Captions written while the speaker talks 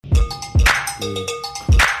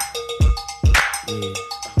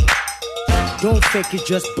Don't fake it,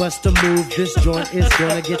 just bust a move. This joint is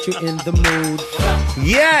gonna get you in the mood.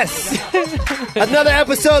 Yes! Another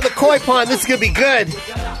episode of the Koy Po. This is gonna be good.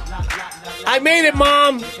 I made it,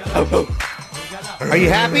 Mom! Are you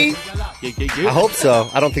happy? I hope so.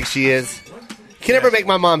 I don't think she is. Can never make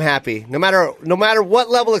my mom happy. No matter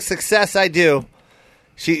what level of success I do,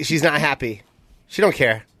 she's not happy. She don't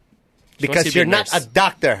care. Because you're not a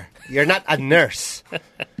doctor. You're not a nurse.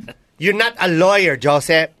 You're not a lawyer,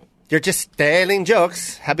 Joseph. You're just telling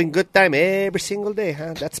jokes, having good time every single day,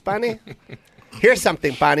 huh? That's funny. Here's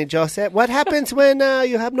something funny, Joseph. What happens when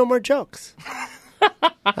you have no more jokes?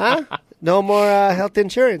 Huh? No more health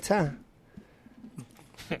insurance, huh?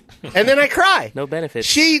 And then I cry. No benefits.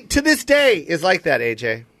 She, to this day, is like that,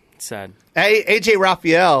 AJ. Sad. AJ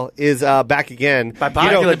Rafael is back again. By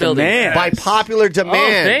popular demand. By popular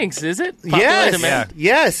demand. Oh, thanks. Is it? Popular Yes. demand?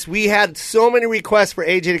 Yes. We had so many requests for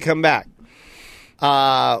AJ to come back.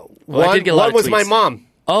 I did get a lot of was tweets. my mom.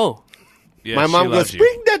 Oh. Yeah, my mom goes,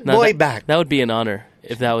 bring that boy back. That would be an honor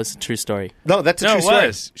if that was a true story. No, that's a true it story.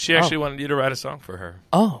 was. She actually wanted you to write a song for her.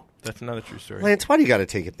 Oh. That's another true story. Lance, why do you got to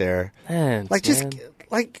take it there? Lance, just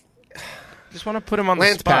want to put him on the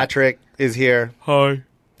Lance spot. Patrick is here. Hi.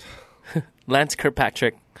 Lance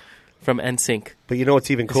Kirkpatrick from NSYNC. But you know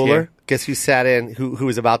what's even cooler? here. Guess who sat in, who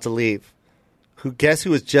was about to leave? Guess who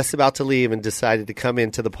was just about to leave and decided to come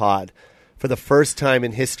into the pod for the first time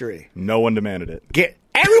in history? No one demanded it.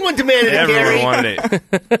 Everyone demanded it, Gary. Everyone wanted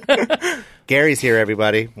it. Gary's here,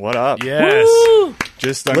 everybody. What up? Yes. Woo!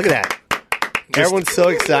 Just Look at that. Everyone's so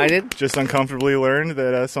excited. Just uncomfortably learned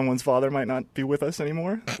that someone's father might not be with us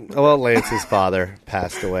anymore. Well, Lance's father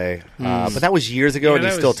passed away. But that was years ago, and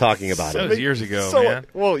he's still talking about That it. was years ago, man.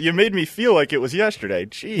 Well, you made me feel like it was yesterday.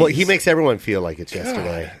 Jeez. Well, he makes everyone feel like it's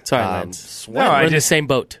yesterday. Sorry, Lance. No, We're in the same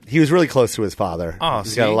boat. He was really close to his father. Oh,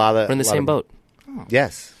 He's got a lot of. We're in the same boat.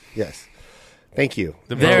 Yes. Thank you.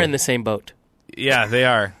 They're in the same boat. Yeah, they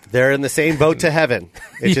are. They're in the same boat to heaven.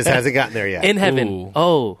 It just hasn't gotten there yet. In heaven. Ooh.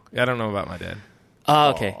 Oh. I don't know about my dad.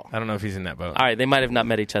 Oh, okay. I don't know if he's in that boat. All right. They might have not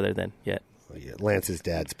met each other then yet. Lance's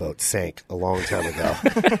dad's boat sank a long time ago.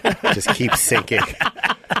 Just keeps sinking.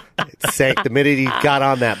 It sank the minute he got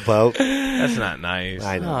on that boat. That's not nice.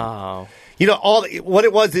 I know. Oh. You know, what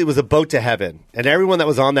it was a boat to heaven. And everyone that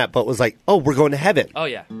was on that boat was like, oh, we're going to heaven. Oh,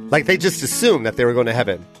 yeah. Like, they just assumed that they were going to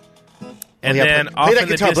heaven. And Yeah, then play that in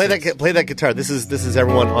the guitar. distance- Play that guitar. This is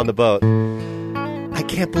everyone on the boat. I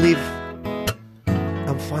can't believe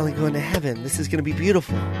I'm finally going to heaven. This is going to be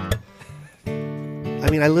beautiful. I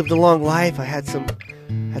mean, I lived a long life. I had some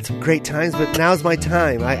great times, but now's my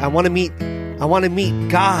time. I want to meet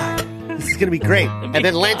God. This is going to be great. And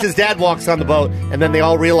then Lance's dad walks on the boat, and then they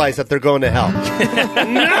all realize that they're going to hell. No!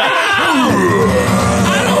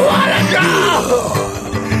 I don't want to go!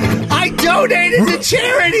 I donated to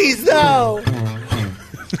charities, though.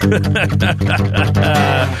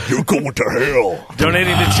 You're going to hell.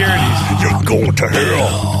 Donating to charities. You're going to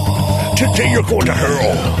hell. Today you're going to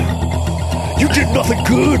hell. You did nothing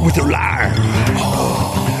good with your life.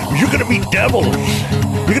 You're going to meet devils.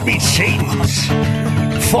 You're going to meet Satans.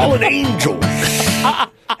 Fallen angels.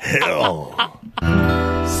 Hell.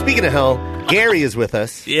 Speaking of hell, Gary is with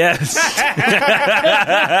us. Yes.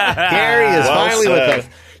 Gary is finally with us.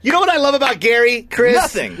 You know what I love about Gary, Chris?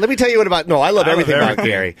 Nothing. Let me tell you what about... No, I love everything about everything.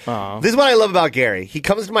 Gary. Aw. This is what I love about Gary. He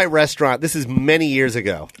comes to my restaurant. This is many years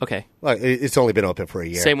ago. Okay. Well, it's only been open for a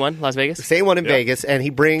year. Same one, Las Vegas? Same one in Vegas. And he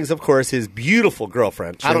brings, of course, his beautiful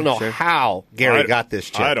girlfriend. I don't know how Gary got this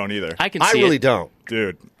chick. I don't either. I can see it. really don't.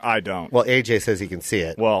 Dude, I don't. Well, AJ says he can see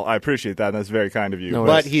it. Well, I appreciate that. That's very kind of you. No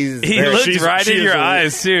But worries. He very- looked she's- right she in is your a-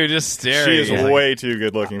 eyes, too, just staring. She is at you. way too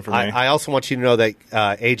good looking for me. I also want you to know that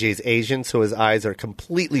AJ's Asian, so his eyes are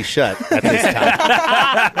completely shut at this time.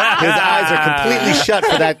 His eyes are completely shut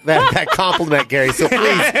for that compliment, Gary. So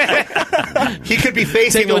please, he could be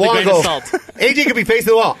facing Take it the with a wall and grain go, of salt. AJ could be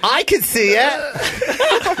facing the wall. I can see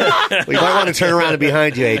it. We might want to turn around and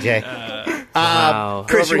behind you, AJ. Wow.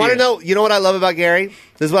 Chris, Over you want to here. know? You know what I love about Gary?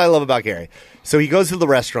 This is what I love about Gary. So he goes to the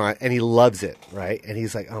restaurant and he loves it, right? And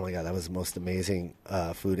he's like, "Oh my god, that was the most amazing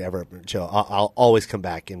food ever, Joe. I'll always come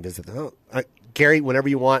back and visit." Gary, whenever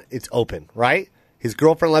you want, it's open, right? His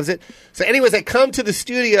girlfriend loves it. So, anyways, I come to the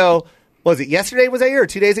studio. Was it yesterday? Was I here or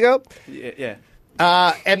 2 days ago? yeah.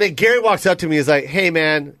 And then Gary walks up to me. He's like, "Hey,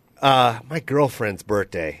 man, my girlfriend's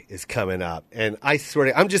birthday is coming up, and I swear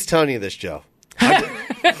to, I'm just telling you this, Joe.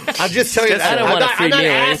 I'm just telling you that. I don't want a free I'm not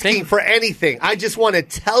meal or asking anything. for anything. I just want to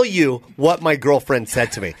tell you what my girlfriend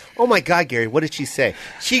said to me. Oh, my God, Gary, what did she say?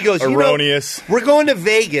 She goes, Erroneous. We're going to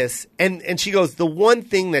Vegas, and she goes, the one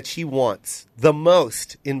thing that she wants the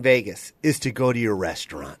most in Vegas is to go to your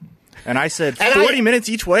restaurant. And I said, And 40 minutes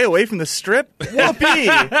each way away from the strip? Whoopee!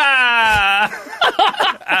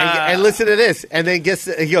 And listen to this. And then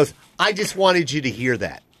he goes, I just wanted you to hear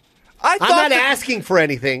that. I'm not asking for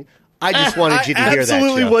anything. I just wanted you to hear that. I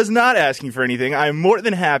absolutely Joe. was not asking for anything. I'm more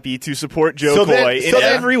than happy to support Joe So Koy then- in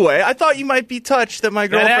every way. I thought you might be touched that my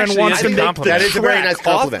girlfriend actually wants is to a make the compliment. That is a very nice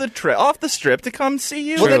compliment. off the strip to come see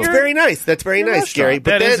you. Well, at that's your- very nice. That's very your nice, restaurant.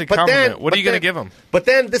 Gary. That is a compliment. What are you going to give him? But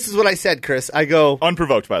then this is what I said, Chris. I go,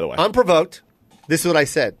 Unprovoked, by the way. unprovoked. This is what I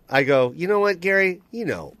said. I go, you know what, Gary?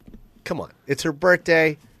 Come on. It's her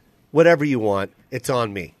birthday. Whatever you want, it's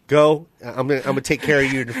on me. Go. I'm gonna take care of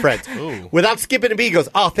you and your friends. Without skipping a beat, he goes,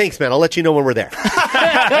 oh, thanks, man. I'll let you know when we're there. That's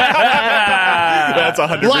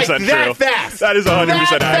 100% Like true. that fast. That is 100%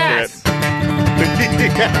 That accurate. fast.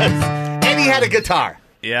 Yes. And he had a guitar.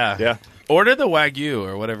 Yeah. Yeah. Order the Wagyu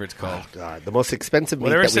or whatever it's called. God, the most expensive meat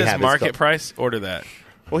Whatever that we says have market is called. price, order that.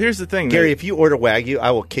 Well, here's the thing. Gary, Nate. if you order Wagyu,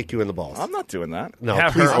 I will kick you in the balls. I'm not doing that. No,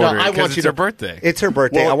 Have please. her no, order it, I 'cause want it's you her to. birthday. It's her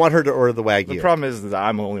birthday. Well, I want her to order the Wagyu. The problem is that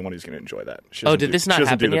I'm the only one who's going to enjoy that. She Oh, doesn't did do- this not she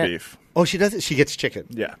doesn't do happen the yet? beef. Oh, she does it? She gets chicken.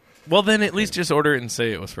 Yeah. Well, then at least just order it and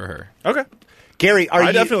say it was for her. Okay. Gary, I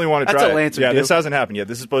you definitely want to That's try a it. Lance would Yeah, do. this hasn't happened yet.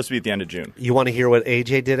 This is supposed to be at the end of June. You want to hear what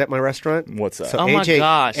AJ did at my restaurant? What's that? So Oh my AJ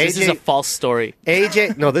gosh, this is AJ a false story.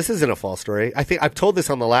 AJ, no, this isn't a false story. I think I've told this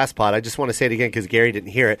on the last pod. I just want to say it again because Gary didn't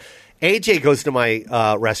hear it. AJ goes to my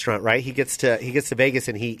restaurant, right? He gets to Vegas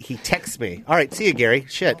and he texts me. All right, see you, Gary.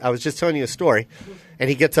 Shit, I was just telling you a story, and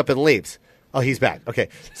he gets up and leaves. Oh, he's back. Okay,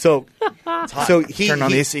 so he Turn on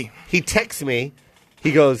the he- AC. He texts me.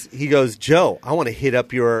 He goes, Joe, I want to hit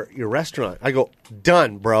up your restaurant. I go,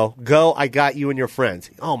 done, bro. Go. I got you and your friends.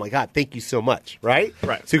 Oh my God, thank you so much. Right.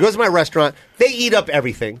 Right. So he goes to my restaurant. They eat up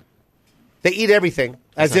everything. They eat everything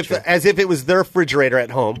as if it was their refrigerator at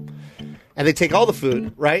home, and they take all the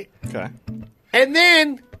food, right? Okay. And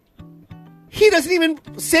then he doesn't even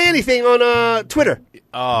say anything on Twitter.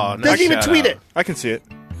 Oh, no. Doesn't even tweet it. I can see it.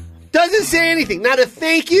 Doesn't say anything. Not a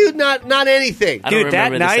thank you. Not anything. I don't Dude,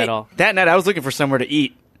 that remember this night, at all. I was looking for somewhere to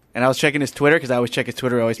eat, and I was checking his Twitter because I always check his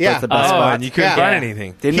Twitter. Always Yeah. posts the best Oh, spots. and you couldn't Yeah. find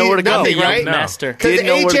anything. Didn't know where to go. Nothing, right? No. Master. Because Didn't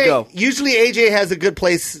know where to go. Usually AJ has a good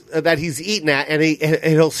place that he's eating at, and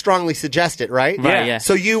he'll strongly suggest it, right? Right, yeah.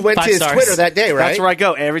 So you went 5 to his stars. Twitter that day, right? That's where I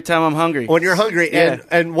go every time I'm hungry. When you're hungry, Yeah.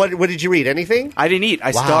 and what did you read? Anything? I didn't eat.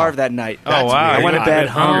 I Wow. starved that night. Oh, wow. I went to bed Oh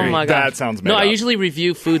hungry. my god, That sounds made No, I up. usually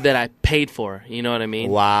review food that I paid for. You know what I mean?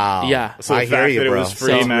 Wow. Yeah. So the I hear fact you, that it bro. was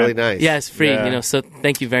free, Sounds man. really nice. Yeah, it's free. Yeah. So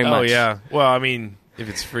thank you very Oh, much. yeah. Well, I mean, if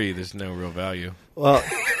it's free, there's no real value. Well,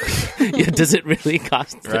 Yeah, does it really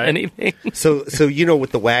cost Right. anything? so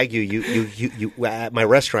with the Wagyu, you at my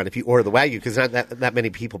restaurant, if you order the Wagyu, because not that many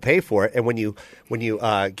people pay for it, and when you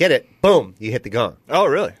get it, boom, you hit the gong. Oh,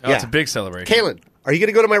 really? Oh, Yeah. it's a big celebration. Caelan, are you going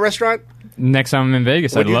to go to my restaurant? Next time I'm in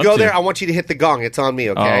Vegas, When I'd you love go to. there, I want you to hit the gong. It's on me,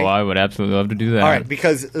 okay? Oh, I would absolutely love to do that. All right,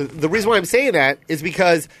 because the reason why I'm saying that is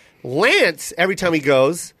because Lance, every time he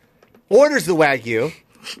goes, orders the Wagyu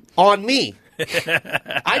on me.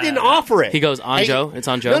 I didn't offer it. He goes, on And Joe? It's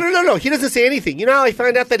on Joe? No. He doesn't say anything. You know how I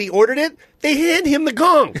found out that he ordered it? They hand him the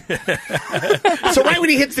gong. So right when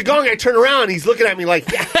he hits the gong, I turn around and he's looking at me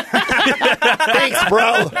like, yeah. Thanks,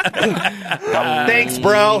 bro. Thanks,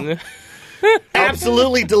 bro.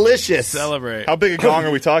 Absolutely delicious. Celebrate. How big a gong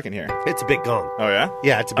are we talking here? It's a big gong. Oh, yeah?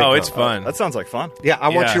 Yeah, it's a big Oh, gong. it's fun. That sounds like fun. Yeah, I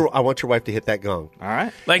want Yeah. your wife to hit that gong. All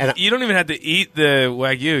right. Like, And- you don't even have to eat the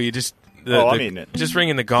Wagyu. You just... I'm eating it. Just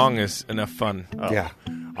ringing the gong is enough fun. Yeah.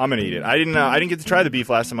 I'm gonna eat it. I didn't get to try the beef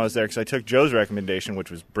last time I was there because I took Joe's recommendation, which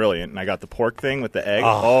was brilliant, and I got the pork thing with the egg.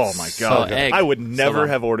 Oh my god! So egg. I would So never good.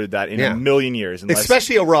 have ordered that in Yeah. a million years, unless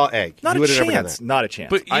Especially a raw egg. not You a would have never done chance. that. Not a chance.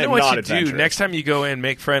 But you I know am what not you do? adventurous. Next time you go in,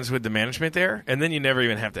 make friends with the management there, and then you never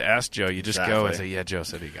even have to ask Joe. You just go and Exactly. say, yeah, Joe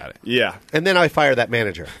said he got it. Yeah, And then I fire that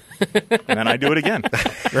manager. and then I do it again.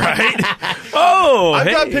 Right? Oh, I've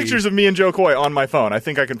got hey. pictures of me and Joe Koy on my phone. I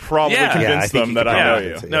think I can probably Yeah. Yeah, I convince think them you that can I know probably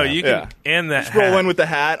you. convince No, you can... Yeah. And that Just roll hat. in with the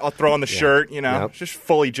hat. I'll throw on the shirt. You know, Yep. just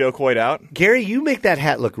fully Joe Koy'd out. Gary, you make that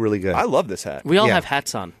hat look really good. I love this hat. We all Yeah. have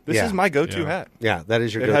hats on. This Yeah. is my go-to Yeah. hat. Yeah, that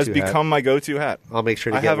is your It go-to has hat. become my go-to hat. I'll make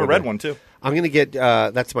sure to I get have a red there. one too. I'm going to get,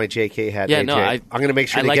 that's my JK hat, Yeah, AJ. no, I'm going to make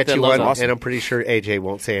sure I to like get the you one, logo. and I'm pretty sure AJ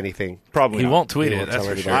won't say anything. Probably He not. won't tweet He it, won't that's tell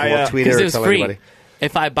for anybody. sure. He won't tweet it Because or it was tell free. anybody.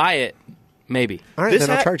 If I buy it, maybe. All right, then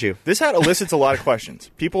I'll charge you. This hat elicits a lot of questions.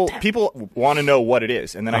 People want to know what it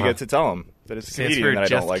is, and then I get to tell them that it's a Stands comedian for that I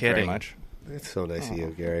just don't like very kidding. much. That's so nice of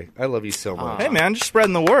you, Gary. I love you so much. Hey, man, just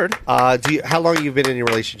spreading the word. How long have you been in your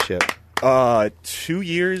relationship? 2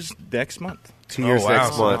 years next month. 2 years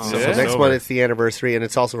next month. So next month it's the anniversary, and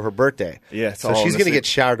it's also her birthday. Yeah, so she's going to get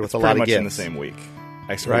showered with a lot of gifts. Pretty much in the same week.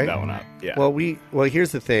 I screwed that one up. Yeah. Well,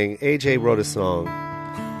 here's the thing. AJ wrote a song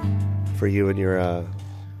for you and your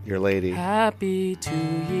lady. Happy 2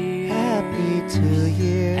 years. Happy 2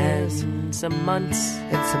 years. And some months.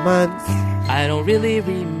 And some months. I don't really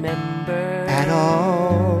remember at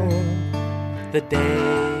all the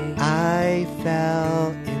day I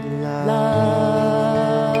fell in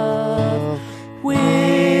love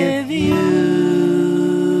with you.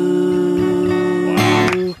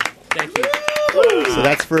 Wow. Thank you. So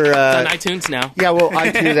that's for it's on iTunes now. Yeah, well,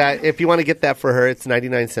 iTunes that. If you want to get that for her, it's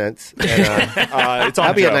 99 cents. And, it's on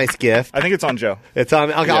that'd be Joe. a nice gift. I think it's on Joe. It's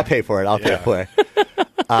on. I'll pay for it. I'll pay for it.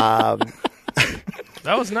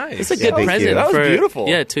 That was nice. It's a good present. That was beautiful.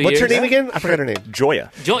 Yeah, 2 years. What's her name again? I forgot her name. Joya.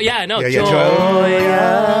 Yeah, I know. Yeah, Joya.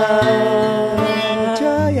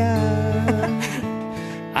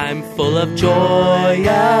 I'm full of joy.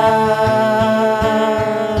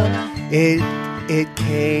 It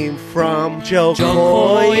came from Joe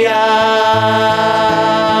Koy. It's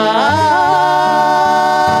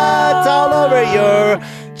all over your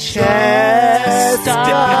chest.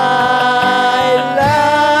 I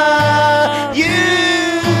love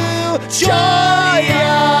you, Joya.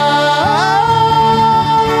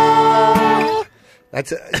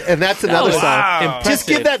 That's another song. Impressive. Just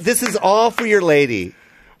give that. This is all for your lady.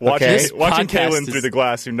 Watching podcast Caelan is- through the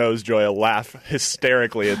glass, who knows Joya, laugh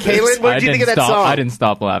hysterically at this. Caelan, what did you think of that song? I didn't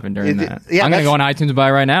stop laughing during It- that. yeah, I'm going to go on iTunes and buy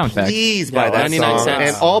it right now, in fact. Please buy Yeah, that 99 song.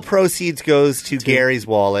 cents. And all proceeds goes to Gary's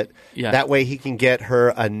wallet. Yeah. That way he can get her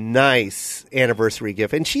a nice anniversary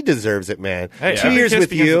gift. And she deserves it, man. Hey, 2 every years kiss with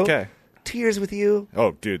begins you. with K. 2 years with you.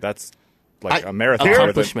 Oh, dude, that's like I- a marathon.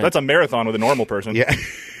 Accomplishment. That's a marathon with a normal person. Yeah.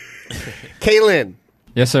 Caelan,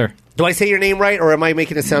 Yes, sir. do I say your name right or am I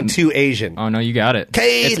making it sound too Asian? Oh, no, you got it.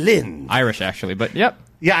 Caelan. Irish, actually, but yep.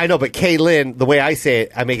 Yeah, I know, but Caelan, the way I say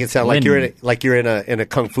it, I make it sound like Lin. you're in a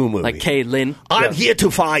kung fu movie. Like Caelan. I'm here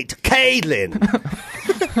to fight Caelan.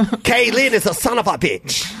 Caelan is a son of a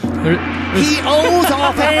bitch. He owes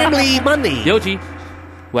our family money. Yoji.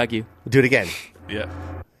 Wagyu. Do it again. Yeah.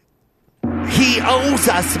 He owes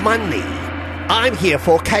us money. I'm here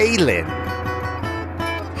for Caelan.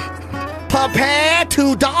 Prepare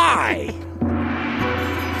to die.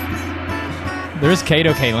 There's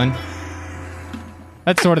Kato Caelan.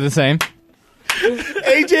 That's sort of the same.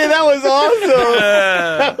 AJ, that was awesome.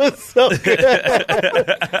 That was so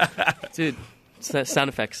good. Dude, it's that sound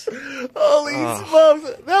effects. Holy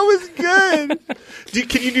smokes. That was good.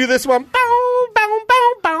 Can you do this one? Bow, bow,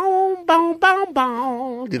 bow, bow, bow, bow,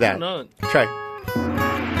 bow. Do that. No. Try.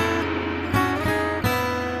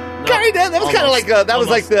 Kinda. That was kind of like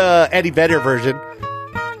Almost. the Eddie Vedder version.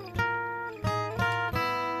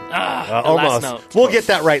 The last Almost. note. We'll get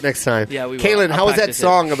that right next time. Yeah, we will. Caelan, I'll how was that practice it.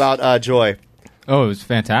 song about joy? Oh, it was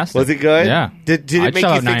fantastic. Was it good? Yeah. Did it I'd make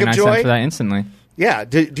shell you out think 99 of cents joy? for that instantly. Yeah.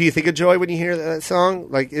 Do you think of joy when you hear that song?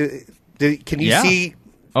 Like, can you Yeah. see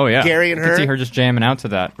Oh, yeah. Gary and I could her? see her just jamming out to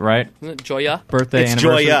that, right? Joya. Birthday It's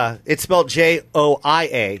anniversary. Joya. It's spelled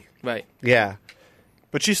Joia. Right. Yeah.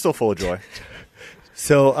 But she's still full of joy.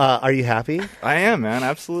 So, are you happy? I am, man.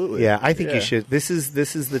 Absolutely. Yeah, I think you should. This is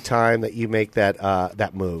the time that you make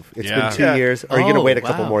that move. It's Yeah. been 2 Yeah. years. Or are you going to Oh, wait a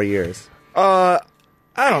couple wow. more years?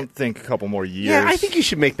 I don't think a couple more years. Yeah, I think you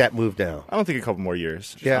should make that move now. I don't think a couple more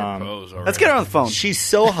years. Yeah. Let's get her on the phone. She's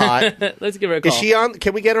so hot. Let's give her a call. Is she on?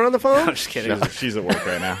 Can we get her on the phone? I'm just kidding. She's at work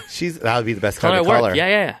right now. That would be the best Call time her to at call work. her.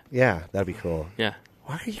 Yeah. Yeah, that'd be cool. Yeah.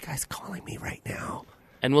 Why are you guys calling me right now?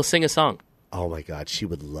 And we'll sing a song. Oh my God, she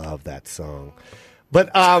would love that song. But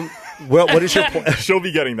what is your point? She'll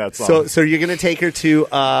be getting that song. So you're going to take her to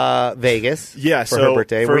Vegas? Yeah, for so her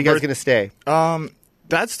birthday. for Where are you her guys going to stay?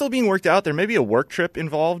 That's still being worked out. There may be a work trip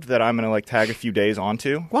involved that I'm going to tag a few days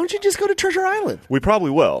onto. Why don't you just go to Treasure Island? We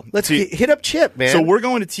probably will. Let's hit up Chip, man. So we're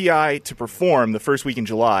going to TI to perform the first week in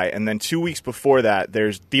July, and then 2 weeks before that,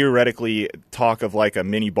 there's theoretically talk of like a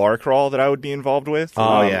mini bar crawl that I would be involved with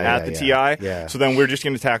at the TI. Yeah. So then we're just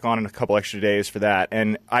going to tack on a couple extra days for that.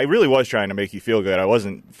 And I really was trying to make you feel good. I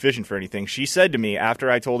wasn't fishing for anything. She said to me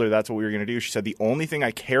after I told her that's what we were going to do, she said the only thing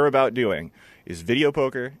I care about doing is video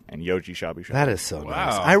poker and Yoji Shabu Shabu. That is so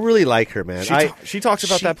nice. I really like her, man. She talks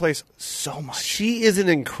about that place so much. She is an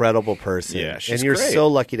incredible person. Yeah, she's and you're great. so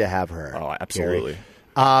lucky to have her. Oh, absolutely.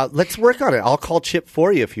 Let's work on it. I'll call Chip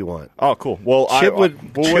for you if you want. Oh, cool. Well, Chip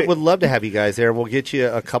would love to have you guys there. We'll get you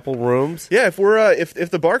a couple rooms. Yeah, if we're if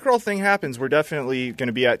the bar crawl thing happens, we're definitely going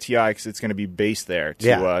to be at TI because it's going to be based there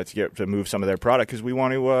to move some of their product because we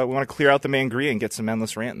want to clear out the Mangria and get some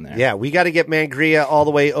endless rant in there. Yeah, we got to get Mangria all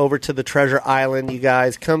the way over to the Treasure Island. You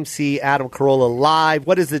guys come see Adam Carolla live.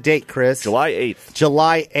 What is the date, Chris? July 8th.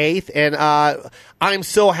 July 8th, and I'm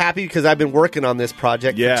so happy because I've been working on this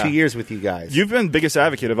project for 2 years with you guys. You've been the biggest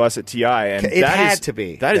advocate of us at TI, and it had to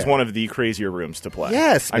be. That is one of the crazier rooms to play.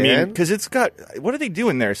 Yes, man. I mean, because it's got what do they do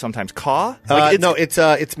in there sometimes? Caw? No,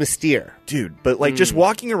 it's Mystere, dude. But just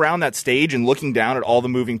walking around that stage and looking down at all the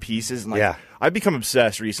moving pieces, and I've become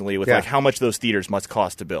obsessed recently with how much those theaters must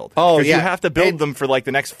cost to build. Oh, because you have to build them for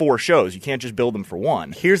the next 4 shows. You can't just build them for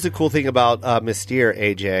one. Here's the cool thing about Mystere,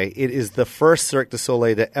 AJ. It is the first Cirque du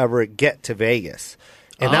Soleil to ever get to Vegas.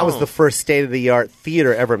 And that was the first state-of-the-art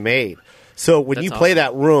theater ever made. So when you play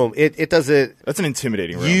that room, it doesn't... That's an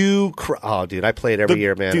intimidating room. Oh, dude, I play it every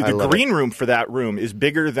year, man. Dude, the green room for that room is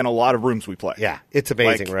bigger than a lot of rooms we play. Yeah, it's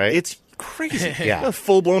amazing, right? It's crazy. Yeah. A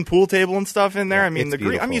full-blown pool table and stuff in there. Yeah, I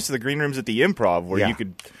mean, I'm used to the green rooms at the Improv where you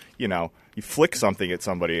could, you flick something at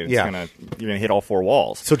somebody and you're gonna hit all 4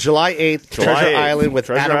 walls. So July 8th, Treasure Island with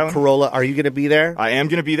Adam Carolla. Are you going to be there? I am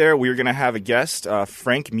going to be there. We're going to have a guest,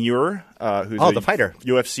 Frank Muir, who's the fighter,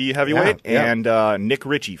 UFC heavyweight, and Nick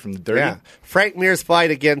Ritchie from the Dirty. Yeah. Frank Muir's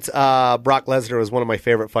fight against Brock Lesnar was one of my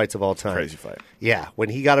favorite fights of all time. Crazy fight. Yeah, when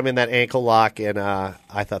he got him in that ankle lock, and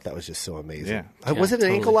I thought that was just so amazing. Yeah. Was it an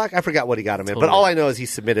ankle lock? I forgot what he got him in, but all I know is he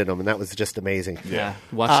submitted him, and that was just amazing. Yeah,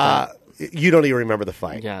 watch that. You don't even remember the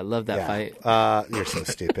fight. Yeah, I love that fight. You're so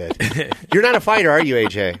stupid. You're not a fighter, are you,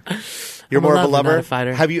 AJ? You're more of a lover? Not a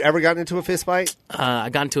fighter. Have you ever gotten into a fist fight?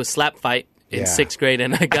 I got into a slap fight in 6th grade,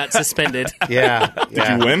 and I got suspended. Did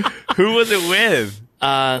you win? Who was it with?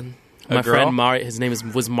 My friend Mario. His name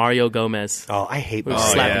was Mario Gomez. Oh, I hate we Mario.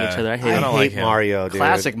 were slapping each other. I hate Mario, dude.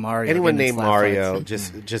 Classic Mario. Anyone named Mario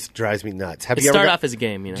just drives me nuts. It started off as a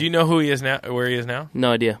game. Do you know who he is now? Where he is now?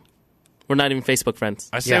 No idea. We're not even Facebook friends.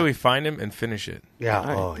 I say we find him and finish it. Yeah.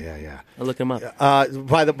 Right. Oh, yeah. I'll look him up.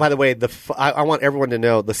 By the way, I want everyone to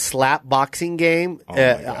know the slap boxing game.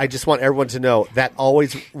 I just want everyone to know that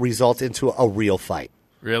always results into a real fight.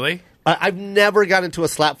 Really? I've never got into a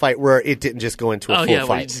slap fight where it didn't just go into a full fight.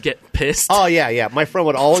 Where you just get pissed? Oh, yeah. My friend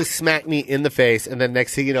would always smack me in the face, and then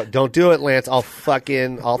next thing you know, don't do it, Lance. I'll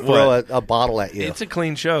throw a bottle at you. It's a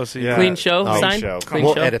clean show. So Clean show? Sign?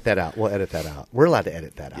 We'll edit that out. We're allowed to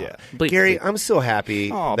edit that out. Yeah. Gary, I'm so happy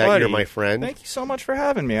that buddy. you're my friend. Thank you so much for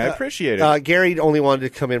having me. I appreciate it. Gary only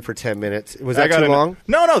wanted to come in for 10 minutes. Was that too long?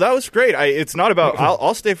 No, that was great. It's not about.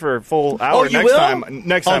 I'll stay for a full hour you next will? time.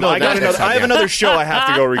 Next time, no, I have another show I have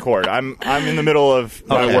to go record. I'm in the middle of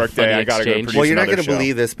my work day. I got to go produce Well, you're not going to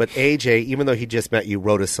believe this, but AJ, even though he just met you,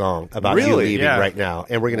 wrote a song about you leaving right now,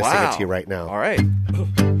 and we're going to sing it to you right now. All right.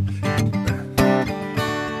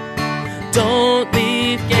 Don't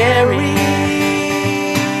leave, Gary.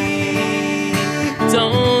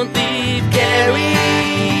 Don't leave, Gary.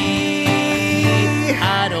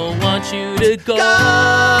 I don't want you to go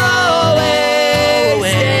away.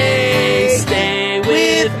 Stay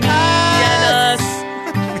with me and us.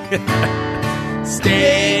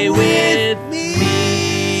 Stay with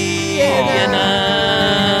me and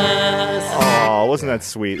us. Oh, wasn't that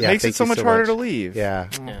sweet? Yeah, Makes it so much harder to leave. Yeah.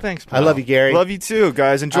 Thanks, I love you, Gary. Love you too,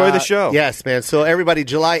 guys. Enjoy the show. Yes, man. So everybody,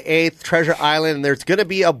 July 8th, Treasure Island, and there's going to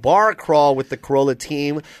be a bar crawl with the Carolla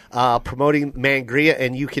team promoting Mangria,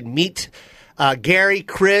 and you can meet Gary,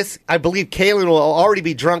 Chris. I believe Caelan will already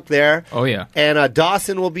be drunk there. Oh, yeah. And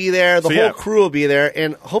Dawson will be there. The whole crew will be there.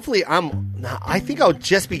 And hopefully I think I'll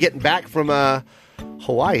just be getting back from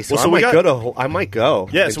Hawaii, so I might go.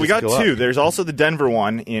 Yeah, so we got 2. There's also the Denver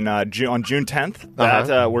one on June 10th.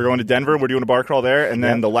 That we're going to Denver. We're doing a bar crawl there, and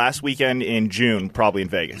then the last weekend in June, probably in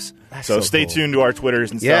Vegas. So stay tuned to our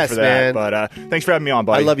Twitters and stuff for that. Man. But thanks for having me on,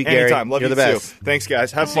 buddy. I love you, Gary. Anytime. Love You're you the best. too. Thanks,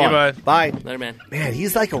 guys. Have See fun. you, bud. Bye. Later, man. Man,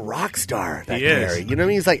 he's like a rock star. That He is. Gary. You know what I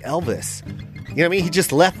mean? He's like Elvis. You know what I mean? He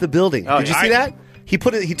just left the building. Did you see that? He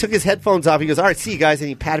took his headphones off. He goes, "All right, see you guys," and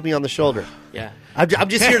he patted me on the shoulder. Yeah. I'm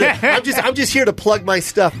just here to I'm just here to plug my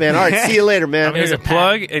stuff, man. All right, see you later, man. I'm here to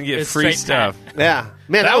plug and get free stuff. Yeah,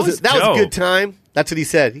 man, that was a good time. That's what he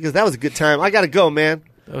said. He goes, "That was a good time. I got to go, man."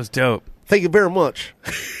 That was dope. Thank you very much.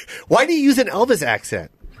 Why do you use an Elvis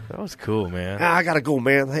accent? That was cool, man. I got to go,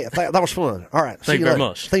 man. Hey, that was fun. All right, Thank you very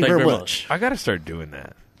much. Thank you very much. I got to start doing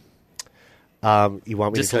that. You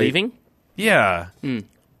want me just to tell leaving? Yeah.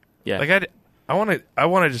 Yeah. Like I want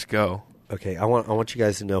to just go. Okay, I want you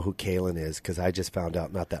guys to know who Caelan is because I just found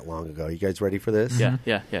out not that long ago. You guys ready for this? Yeah.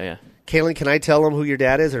 Caelan, can I tell him who your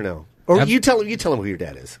dad is or no? Or you tell them who your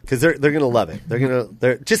dad is, because they're gonna love it.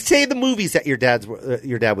 They're just say the movies that your dad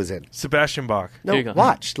was in. Sebastian Bach.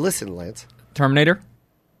 No, listen, Lance. Terminator,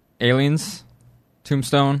 Aliens,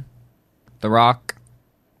 Tombstone, The Rock,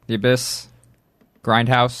 The Abyss,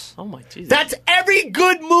 Grindhouse. Oh my Jesus! That's every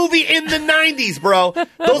good movie in the '90s, bro.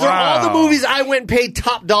 Those are all the movies I went and paid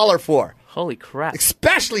top dollar for. Holy crap!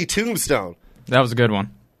 Especially Tombstone. That was a good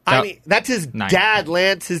one. I mean, that's his dad,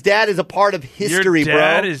 Lance. His dad is a part of history, Your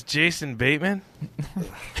dad bro. is Jason Bateman?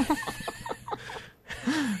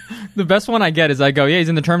 The best one I get is I go, yeah, he's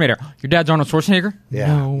in the Terminator. Your dad's Arnold Schwarzenegger?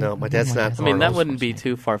 Yeah, no, my dad's not. I mean, that wouldn't be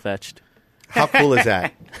too far-fetched. How cool is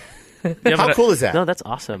that? Yeah, How cool is that? No, that's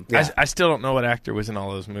awesome. Yeah. I still don't know what actor was in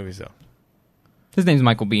all those movies, though. His name's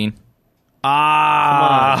Michael Biehn. Come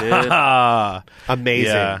on, dude.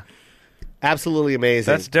 Amazing. Yeah. Absolutely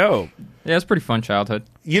amazing. That's dope. Yeah, it's a pretty fun childhood.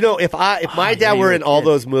 You know, if my dad were in all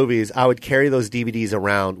those movies, I would carry those DVDs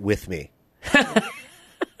around with me.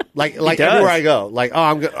 like everywhere I go. Like,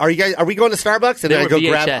 are we going to Starbucks? And then I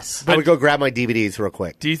would go grab my DVDs real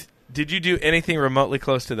quick. Did you do anything remotely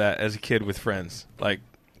close to that as a kid with friends? Like,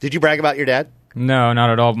 did you brag about your dad? No, not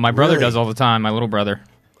at all. My brother does all the time, my little brother.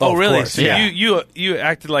 Oh, really? Course, so you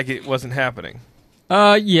acted like it wasn't happening.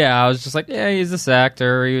 Yeah, I was just like, yeah, he's this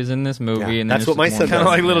actor. He was in this movie. Yeah, and that's what my son does. Kind of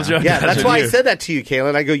like Little Joe. Yeah, that's why I said that to you,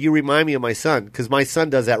 Caelan. I go, you remind me of my son, because my son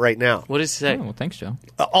does that right now. What does he say? Oh, well, thanks, Joe.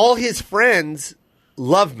 All his friends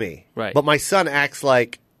love me, right? But my son acts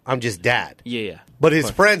like I'm just dad. Yeah. But his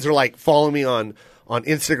friends are like following me on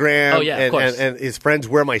Instagram. Oh, yeah, of course. And his friends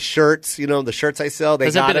wear my shirts. You know, the shirts I sell.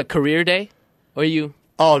 Has it been a career day? Or you?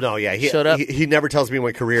 Oh, no, yeah. He never tells me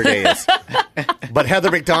when career day is. But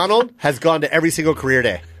Heather McDonald has gone to every single career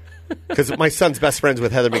day. Because my son's best friends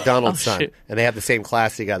with Heather McDonald's son. Shoot. And they have the same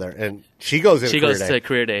class together. And she goes to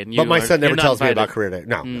career day. But my son never tells me about career day.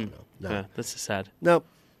 No. Yeah, this is sad. Nope.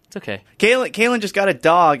 It's okay. Caelan just got a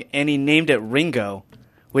dog, and he named it Ringo,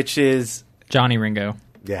 which is... Johnny Ringo.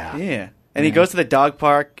 Yeah. Yeah. And he goes to the dog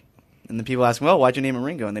park, and the people ask him, well, why'd you name him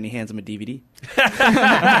Ringo? And then he hands him a DVD.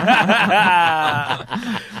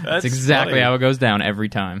 That's exactly how it goes down every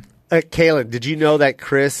time. Caelan, did you know that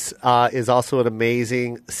Chris is also an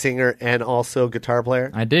amazing singer and also guitar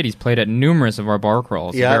player? I did. He's played at numerous of our bar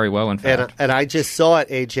crawls. Yeah. Very well, in fact. And I just saw it,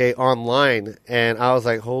 AJ, online, and I was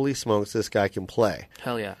like, holy smokes, this guy can play.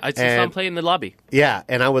 Hell yeah. I just saw him play in the lobby. Yeah,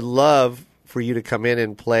 and I would love for you to come in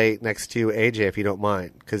and play next to AJ if you don't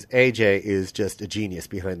mind, because AJ is just a genius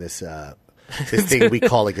behind this this thing we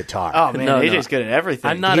call a guitar. Oh, man, AJ's good at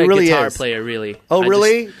everything. I'm not a guitar player, really. Oh,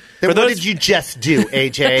 really? Then what did you just do,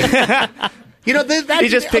 AJ? You know, he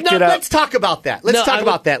just picked it up. Let's talk about that. Let's talk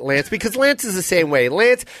about that, Lance, because Lance is the same way.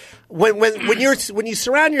 Lance, when you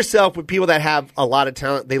surround yourself with people that have a lot of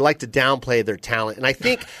talent, they like to downplay their talent. And I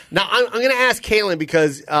think now I'm going to ask Caelan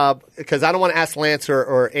because I don't want to ask Lance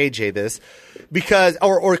or AJ this because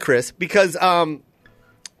or Chris because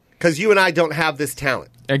you and I don't have this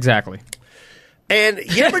talent. Exactly. And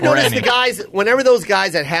you ever notice the guys, whenever those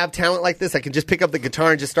guys that have talent like this, I can just pick up the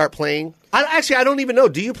guitar and just start playing? I don't even know.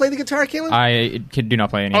 Do you play the guitar, Caelan? I do not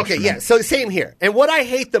play any instrument. Yeah, so same here. And what I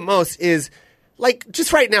hate the most is, like,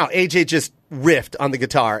 just right now, AJ just riffed on the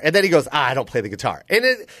guitar, and then he goes, I don't play the guitar. And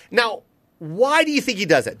now, why do you think he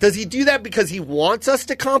does it? Does he do that because he wants us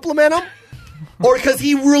to compliment him? Or because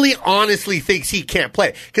he really honestly thinks he can't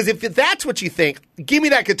play? Because if that's what you think, give me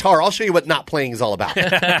that guitar. I'll show you what not playing is all about.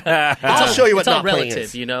 I'll show you what not playing is. It's all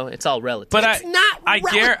relative, you know? It's all relative. But it's not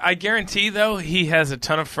relative. I guarantee, though, he has a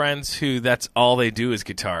ton of friends who that's all they do is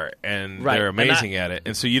guitar, and they're amazing at it.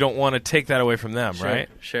 And so you don't want to take that away from them, right?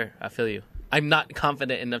 Sure, I feel you. I'm not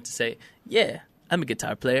confident enough to say, yeah, I'm a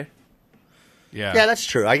guitar player. Yeah, that's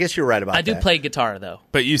true. I guess you're right about that. I do play guitar, though.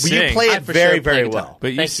 But you sing. You play it very, very well.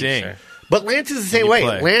 But you sing. You, but Lance is the same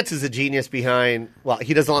way. Lance is a genius behind. Well,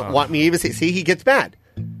 he doesn't want me to even say. See, he gets mad.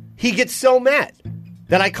 He gets so mad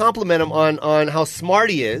that I compliment him on how smart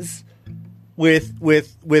he is. With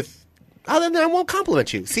other than I won't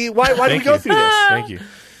compliment you. See, why do we go through this? Thank you.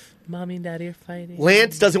 Mommy and Daddy are fighting.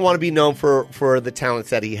 Lance doesn't want to be known for the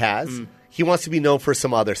talents that he has. He wants to be known for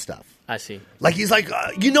some other stuff. I see. Like he's like,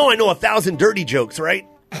 I know 1,000 dirty jokes, right?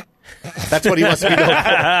 That's what he wants to be known for.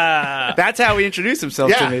 That's how he introduced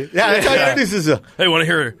himself to me. Yeah, that's how he introduces himself. Hey, want to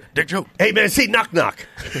hear a dick joke? Hey, man, say knock knock.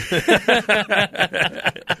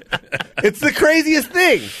 It's the craziest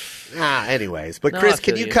thing. Anyways. But Chris,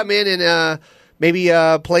 can you come in and maybe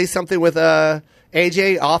play something with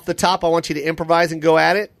AJ off the top? I want you to improvise and go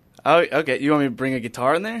at it. Oh, okay. You want me to bring a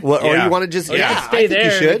guitar in there? Well, or you want to just... you can stay there.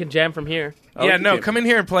 You should. We can jam from here. Come in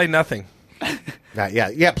here and play nothing.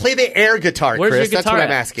 Yeah. Play the air guitar, Where's Chris. your guitar That's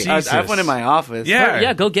what I'm asking. I have one in my office.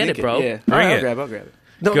 Yeah, go get it, bro. Yeah. Bring it. I'll grab it.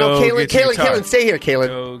 No, Caelan, stay here,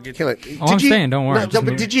 Caelan. Caelan. I'm staying. Don't worry. No,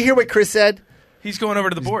 but did you hear what Chris said? He's going over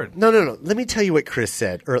to the board. No. Let me tell you what Chris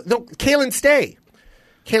said. No, Caelan, stay.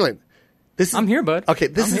 Caelan, I'm here, bud. Okay,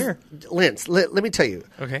 I'm here. Lance, let me tell you.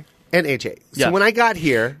 Okay. And AJ. So when I got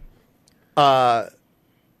here,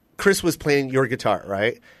 Chris was playing your guitar,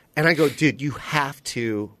 right? And I go, dude, you have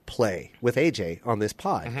to play with AJ on this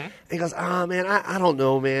pod. Mm-hmm. And he goes, oh, man, I don't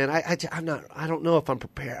know, man. I don't know if I'm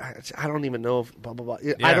prepared. I don't even know if blah, blah, blah.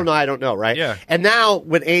 Yeah. I don't know, right? Yeah. And now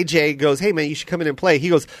when AJ goes, hey, man, you should come in and play, he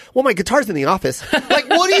goes, well, my guitar's in the office. Like,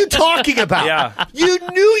 what are you talking about? Yeah. You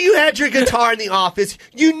knew you had your guitar in the office.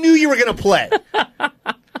 You knew you were going to play.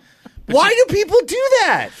 Why do people do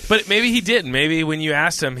that? But maybe he didn't. Maybe when you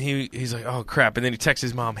asked him, he's like, oh, crap. And then he texts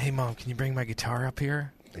his mom, hey, Mom, can you bring my guitar up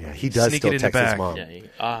here? Yeah, he does Sneak still it in text the his back.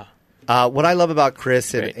 mom. What I love about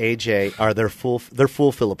Chris and AJ are they're full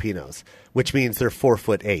Filipinos, which means they're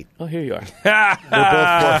 4'8". Oh, here you are. They're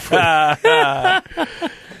both 4 foot.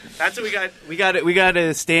 That's what we got. We got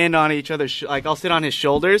to stand on each other's. Like I'll sit on his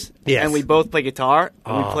shoulders, and we both play guitar.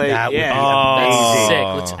 And we play. That would be That's sick.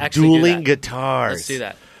 Let's actually dueling do that. guitars. Let's do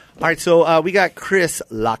that. All right, so we got Chris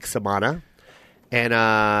Laksamana,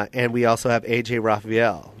 and we also have AJ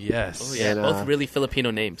Rafael. Yes. Oh, yeah. And, both really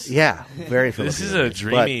Filipino names. Yeah, very Filipino. This is a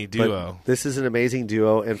dreamy duo. But this is an amazing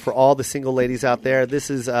duo, and for all the single ladies out there,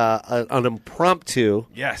 this is an impromptu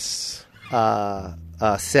set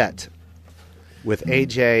with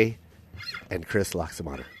AJ and Chris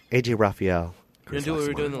Laksamana. AJ Rafael. You want to do what we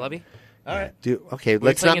were doing in the lobby? All right.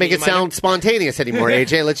 Let's not make it sound spontaneous anymore,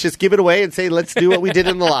 AJ. Let's just give it away and say, let's do what we did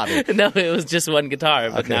in the lobby. No, it was just one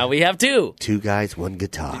guitar, but now we have two. 2 guys, 1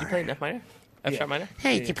 guitar. Did you play an F minor? F sharp minor?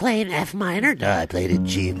 Hey, did you play an F minor? No, I played a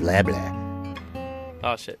G blah blah.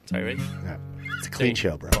 Oh, shit. Sorry, ready? Yeah. It's a clean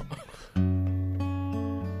show, bro.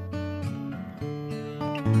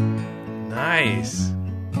 Nice.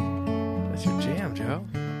 That's your jam, Joe.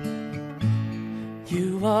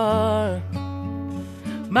 You are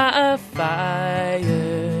my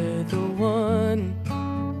fire, the one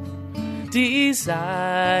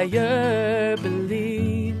desire,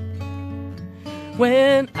 believe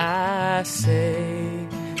when I say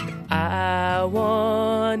that I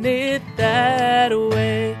want it that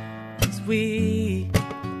way. 'Cause we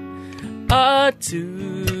are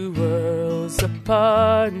 2 worlds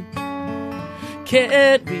apart,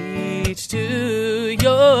 can't reach to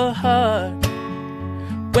your heart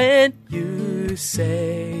when you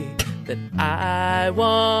say that I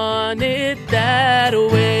want it that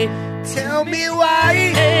way. Tell me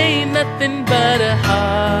why. Ain't nothing but a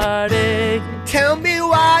heartache. Tell me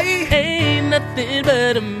why. Ain't nothing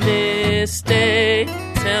but a mistake.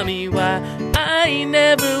 Tell me why I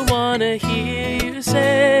never wanna hear you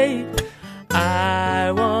say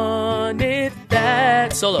I want it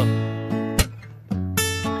that. Solo.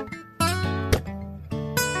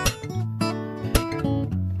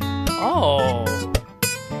 Oh.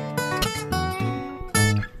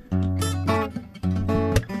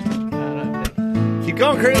 Keep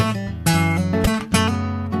going, Chris.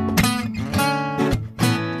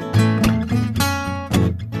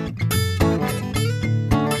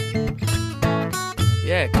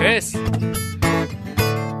 Yeah, Chris.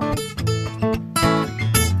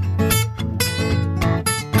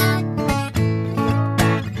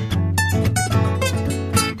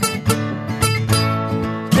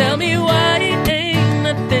 Tell me why it ain't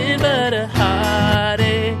nothing but a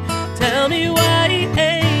heartache. Tell me why it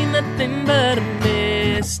ain't nothing but a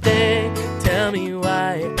mistake. Tell me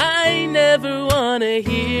why I never wanna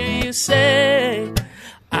hear you say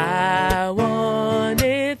I want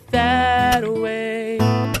it that way.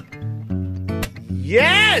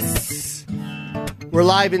 Yes! We're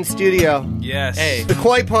live in studio. Yes. Hey. The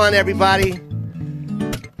Koy Po, everybody.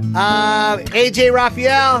 AJ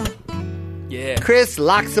Rafael. Yeah. Chris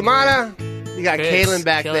Laksamana. You got Chris, Caelan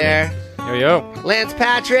back killing there. Yo. Lance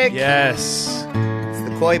Patrick. Yes. It's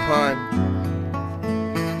the Koy Po.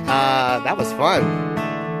 That was fun.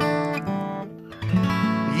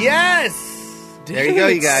 Yes! There you go,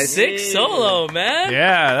 you guys. Sick solo, man.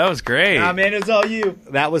 Yeah, that was great. Nah, man, it was all you.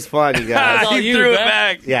 That was fun, you guys. That's all He you, threw it bruh.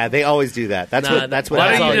 back. Yeah, they always do that. That's what why Why That's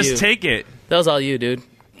don't all you just you. take it? That was all you, dude.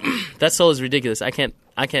 That solo is ridiculous. I can't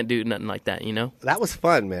do nothing like that, you know? That was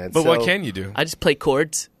fun, man. But So- what can you do? I just play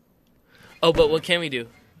chords. Oh, but what can we do?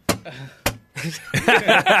 We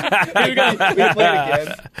play it again.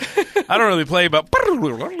 I don't really play, but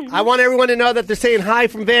I want everyone to know that they're saying hi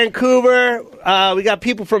from Vancouver. We got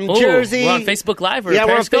people from Ooh, Jersey. We're on Facebook Live or Yeah,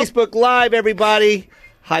 we're on Periscope? Facebook Live, everybody.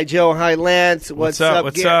 Hi, Joe. Hi, Lance. What's up?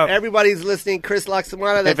 What's up? Everybody's listening. Chris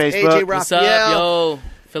Laksamana. That's Hey, Facebook. AJ What's up, Rafael. yo?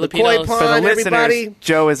 For Filipinos. the listeners, everybody.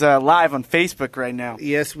 Joe is live on Facebook right now.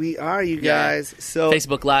 Yes, we are, you guys. So,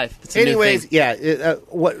 Facebook Live. It's a new anyways, thing. yeah.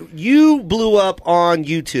 What you blew up on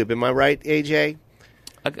YouTube? Am I right, AJ?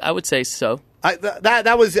 I would say so.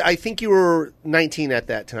 That was. I think you were 19 at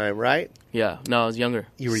that time, right? Yeah. No, I was younger.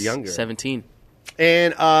 You were younger. 17.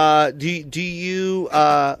 And do you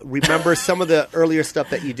remember some of the earlier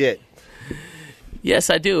stuff that you did?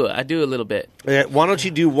 Yes, I do. I do a little bit. Why don't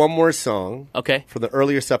you do one more song? Okay. For the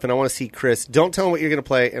earlier stuff, and I want to see Chris. Don't tell him what you're going to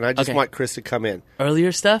play, and I just want Chris to come in.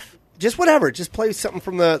 Earlier stuff? Just whatever. Just play something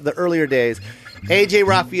from the earlier days. AJ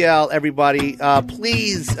Rafael, everybody.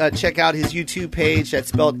 Please check out his YouTube page. That's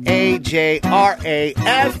spelled AJRAF.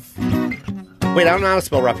 Wait, I don't know how to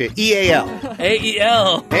spell Rafael. EAL.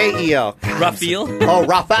 AEL. AEL. Rafael? Oh,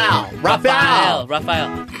 Rafael.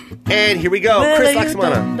 Rafael. And here we go. Chris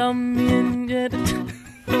Laxmana.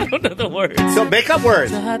 I don't know the words. So make up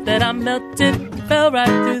words. So hot that I melted, fell right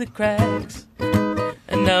through the cracks.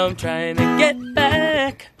 And now I'm trying to get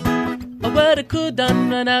back. Oh, what a cool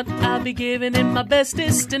done run out. I'll be giving it my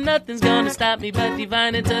bestest, and nothing's gonna stop me but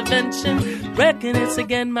divine intervention. Reckon it's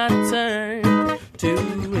again my turn to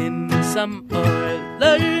win some or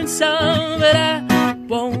learn some, but I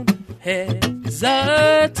won't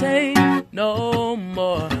hesitate no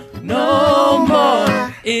more. No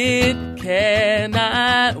more. It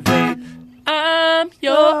cannot wait. I'm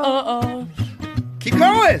yours. Keep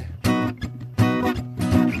going.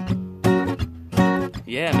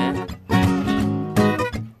 Yeah, man.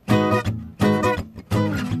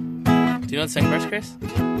 Do you know the second verse, Chris?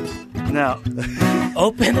 No.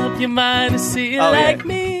 Open up your mind and see it like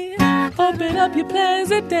me. Open up your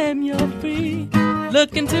plans and damn, you're free.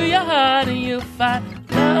 Look into your heart and you'll find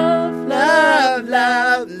love, love,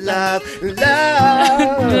 love, love,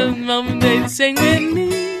 love. The moment they sing with me.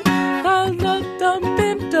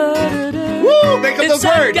 Woo! Make up those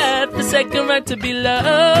words. Got the second right to be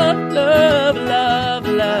loved, love, love,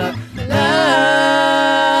 love, love.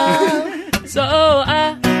 So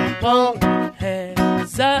I won't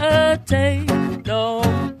hesitate no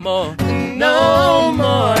more, no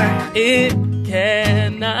more. It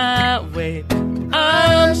cannot wait.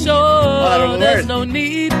 I'm sure there's no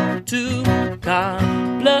need to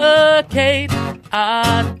complicate.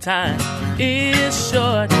 Our time is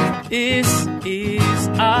short. This is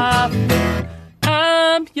our fate.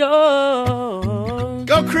 I'm yours.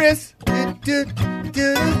 Go, Chris.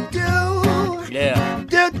 Yeah.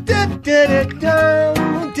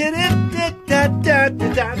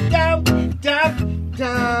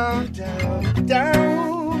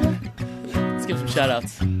 Let's give some shout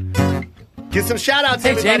outs. Give some shout outs,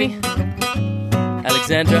 hey, everybody. Jamie.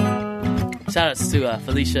 Alexandra. Shout outs to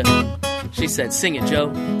Felicia. She said, sing it,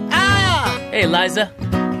 Joe. Ah! Hey, Liza.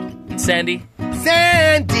 And Sandy.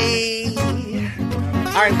 Sandy.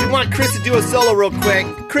 All right, we want Chris to do a solo real quick.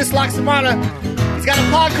 Chris Laxmana. He's got a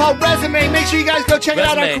pod called Resume. Make sure you guys go check it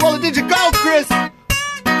out on Carolla Digital. Go, Chris.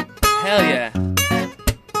 Hell yeah.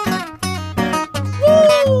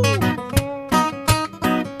 Woo!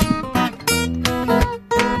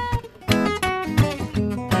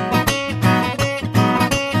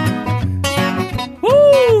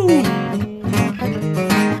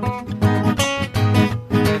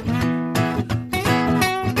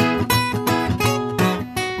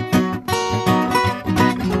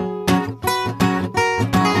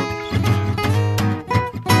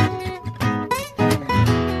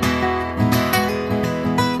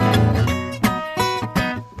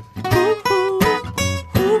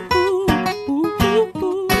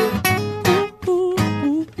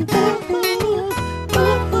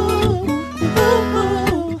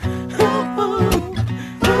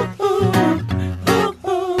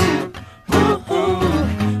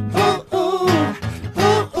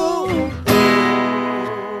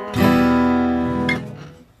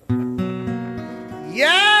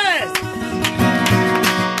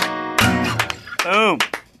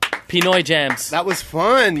 Pinoy jams. That was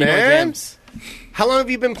fun, Pinoy man. Jams. How long have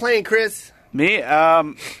you been playing, Chris? Me? It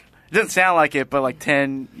doesn't sound like it, but like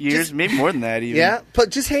 10 years, maybe more than that even. Yeah,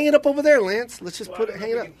 but just hang it up over there, Lance. Let's just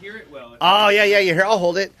hang it up. Hear it well. Oh, yeah, you hear. I'll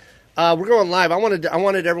hold it. We're going live. I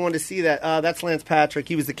wanted everyone to see that. That's Lance Patrick.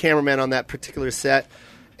 He was the cameraman on that particular set.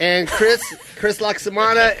 And Chris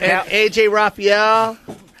Laxmana and AJ Rafael.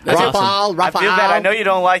 Rafael. I feel bad. I know you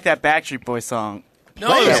don't like that Backstreet Boys song. No,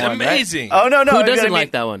 it's amazing. Oh, no. Who doesn't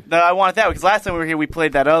like that one? No, I wanted that one because last time we were here, we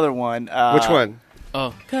played that other one. Which one?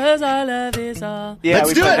 Oh. Cause our love is all. Yeah,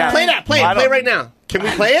 let's do it. Play that. Play it right now. Can we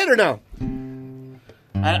play it or no?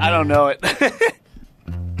 I don't know it.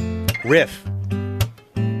 Riff.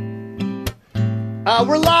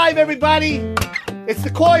 We're live, everybody. It's the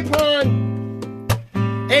Koy Po.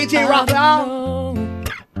 AJ Rafael.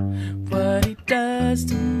 What he does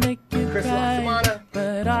to make you Chris cry,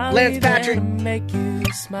 but I'll Lance be there Patrick. to make you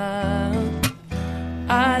smile.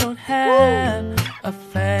 I don't have a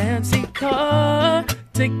fancy car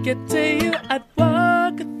to get to you. I'd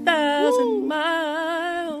walk 1,000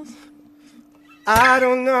 miles. I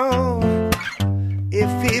don't know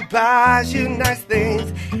if he buys you nice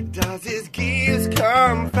things. Does his gifts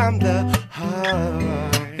come from the heart?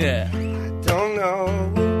 Yeah. I don't know.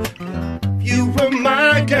 If you were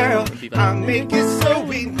my girl, I'll make it so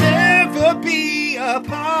we never be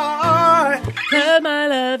apart. 'Cause my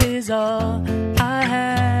love is all I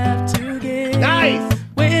have to give. Nice.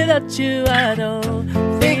 Without you, I don't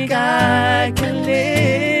think I can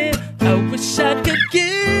live. I wish I could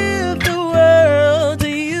give the world to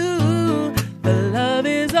you. The love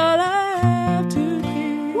is all I have to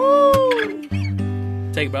give.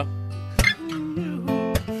 Woo. Take it, bro.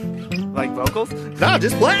 Like vocals? No,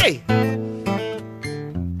 just play.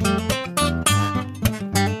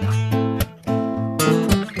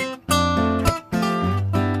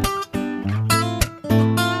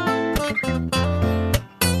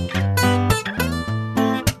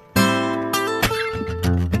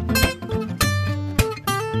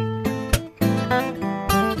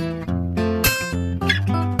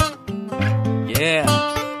 Yeah.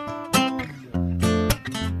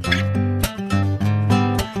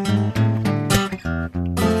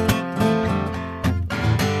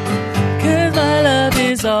 Cause my love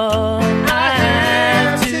is all I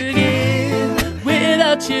have to give.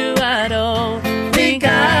 Without you, I don't think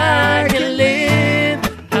I can live.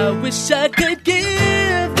 I wish I could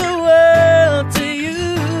give the world to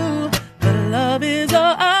you. The love is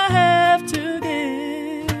all I have to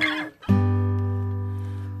give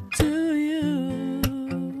to you.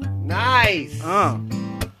 Nice.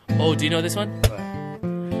 Oh, do you know this one?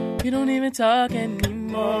 We don't even talk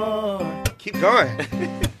anymore. Keep going.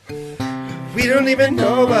 We don't even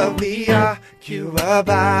know what we argue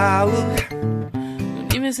about.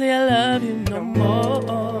 Don't even say I love you no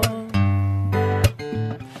more.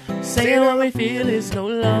 Saying what we feel is no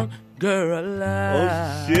longer allowed.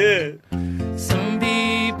 Oh, shit. Some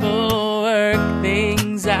people work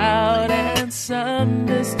things out and some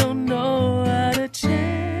just don't know how to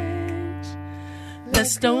change.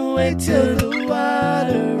 Let's don't wait till the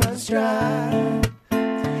water runs dry.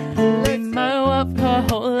 We might walk our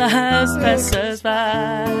whole lives pass us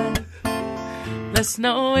by. Let's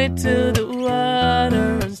not wait till the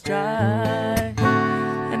water runs dry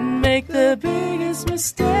and make the biggest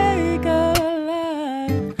mistake of our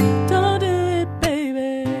life. Don't do it,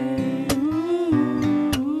 baby.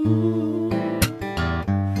 Ooh.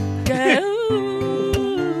 Yeah,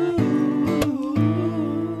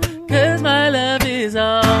 ooh. 'Cause my love is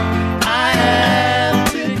all I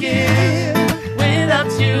have to give.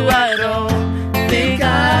 Without you, I don't think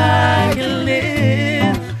I can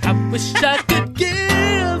live. I wish I could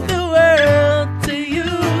give the world to you.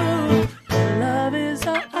 Love is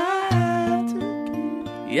all I have to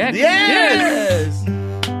give. Yeah, Yes!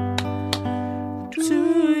 to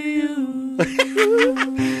you.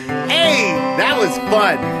 Hey, that was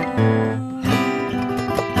fun.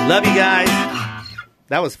 Love you guys.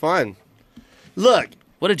 That was fun. Look.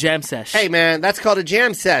 What a jam sesh. Hey, man, that's called a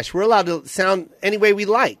jam sesh. We're allowed to sound any way we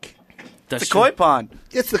like. That's The Koy Pond.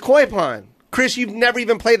 It's the Koy Pond. Chris, you've never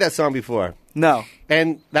even played that song before. No.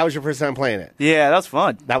 And that was your first time playing it. Yeah, that was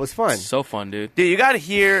fun. That was fun. so fun, dude. Dude, you got to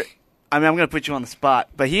hear. I mean, I'm going to put you on the spot,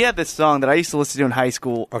 but he had this song that I used to listen to in high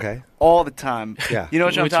school Okay. all the time. Yeah. You know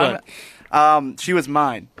what I'm Which talking about? She Was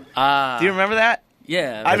Mine. Do you remember that?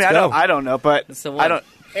 Yeah. I mean, go. I don't know, but That's the I one. don't.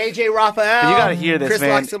 AJ Rafael. You gotta hear this, Chris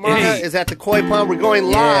man. Loxamana It is at the Koy Pond. We're going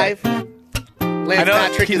live. Lance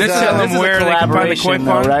Patrick is Let's this tell them is a where they can find the collaboration, Koy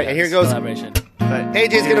though, Pond. right? And here goes. Collaboration. But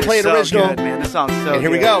AJ's going to play an so original. good, man. This song's so And here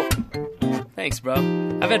we good. go. Thanks, bro.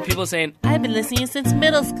 I've had people saying, I've been listening since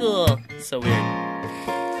middle school. So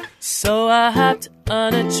weird. So I hopped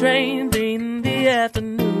on a train 3 in the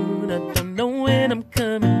afternoon. I don't know when I'm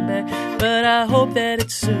coming back, but I hope that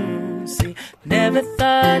it's soon. See, never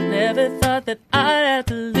thought that I'd have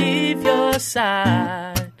to leave your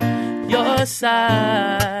side. Your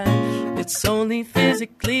side. It's only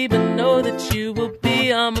physically, but know that you will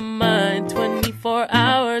be on my mind 24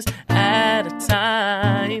 hours at a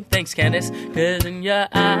time. Thanks, Candace, 'cause in your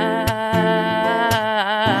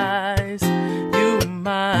eyes, you are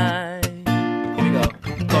mine. Here we go,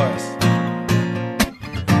 chorus.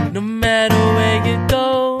 No matter where you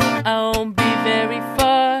go, I won't be very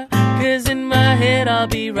far, 'cause in my head I'll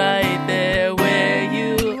be right there where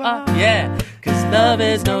you are. Yeah, 'cause love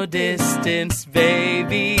has no distance,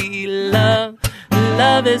 baby. Love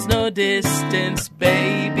love is no distance,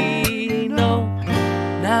 baby, no.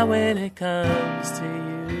 Not when it comes to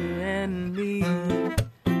you and me.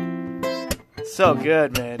 So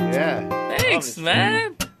good, man. Yeah. Thanks,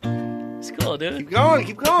 man. It's cool, dude. Keep going,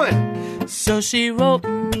 keep going. So she wrote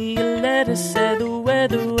me a letter, said the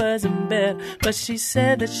weather wasn't bad, but she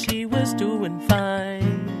said that she was doing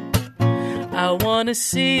fine. I wanna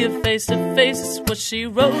see her face to face, is what she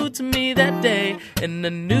wrote to me that day, and I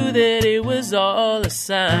knew that it was all a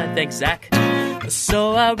sign. Thanks, Zach.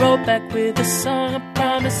 So I wrote back with a song, I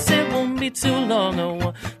promise it won't be too long. I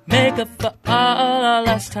won't make up for all our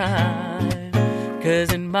lost time,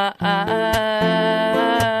 'cause in my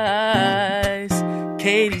eyes,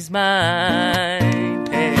 Katie's mine.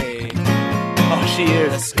 Hey. Oh, she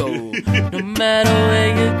is. Let's go. No matter where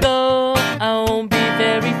you go, I won't be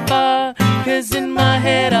very far, 'cause in my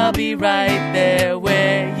head I'll be right there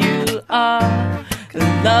where you are. 'Cause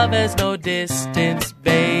love has no distance,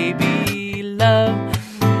 baby,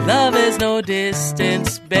 love has no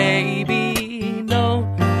distance, baby, no.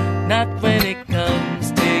 Not when it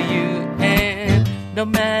comes to you, and no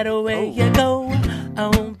matter where you go, I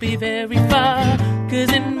won't be very far,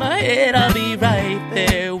 'cause in my head I'll be right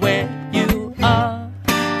there where you are.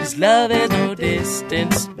 'Cause love has no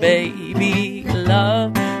distance, baby,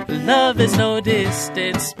 love is no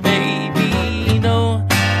distance, baby, no.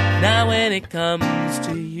 Not when it comes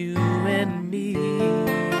to you and me.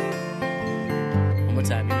 One more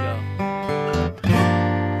time, here we go.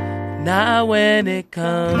 Not when it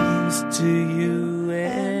comes to you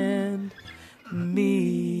and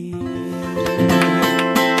me.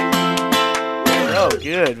 So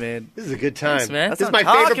good, man. This is a good time. Thanks, man. This is my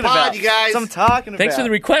favorite pod, you guys. That's what I'm talking about. Thanks for the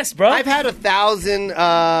request, bro. I've had 1,000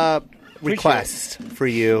 requests for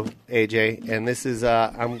you, AJ, and this is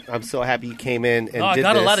I'm so happy you came in and I did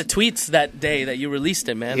got this. a lot of tweets that day that you released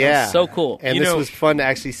it, man. Yeah, That was so cool. And this was fun to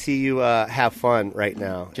actually see you have fun right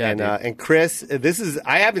now. Yeah, and Chris,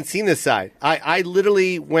 I haven't seen this side. I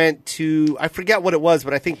literally went to, I forget what it was,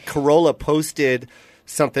 but I think Carolla posted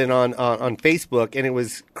something on Facebook, and it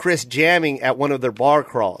was Chris jamming at one of their bar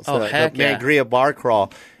crawls, Oh, the heck yeah. Mangria bar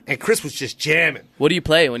crawl, and Chris was just jamming. What do you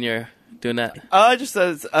play when you're doing that? Just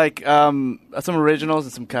like some originals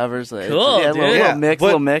and some covers. Like, Cool, yeah, dude.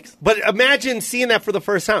 little mix. But imagine seeing that for the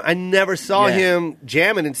first time. I never saw him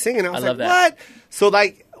jamming and singing. I was love like, that. what? So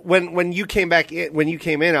like when you came back in, when you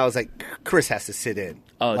came in, I was like, Chris has to sit in.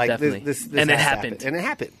 Oh, like, definitely. This And it has to happened. happen. And it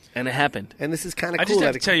happened. And it happened. And this is kind of I cool. just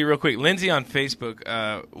have to tell you real quick. Lindsay on Facebook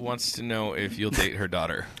wants to know if you'll date her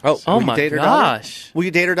daughter. Oh Oh will my you date her daughter? gosh. Will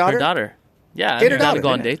you date her daughter? Her daughter. Yeah, Date I'm her down daughter. to go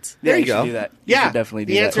on dates. There Yeah, you you should go. do that. You Yeah, should definitely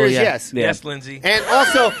do the that. answer Cool, is yeah. yes. Yeah. Yes, Lindsay. And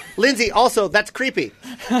also, Lindsay, that's creepy.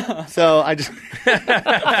 So I just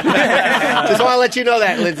just want to let you know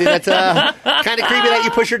that, Lindsay. That's kind of creepy that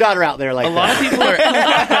you push your daughter out there like A lot of people are.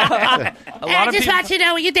 I just want you to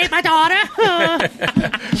know when you date my daughter.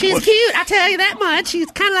 She's cute, I'll tell you that much.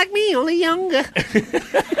 She's kind of like me, only younger.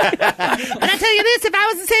 But I tell you this, if I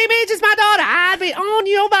was the same age as my daughter, I'd be on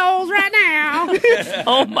your balls right now.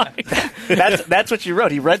 Oh my god. That's what you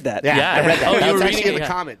wrote. He read that. Yeah, I read that. Oh, That you was were actually reading in it, the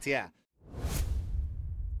yeah. comments, yeah.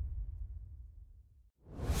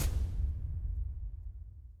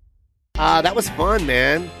 That was fun,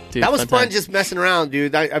 man. Dude, that was fun fun time. just messing around,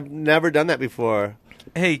 dude. I've never done that before.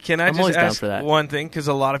 Hey, can I I'm always just down ask for that. one thing? Because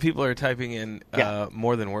a lot of people are typing in Yeah.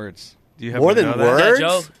 more than words. Do you have More to than know that? words? Yeah,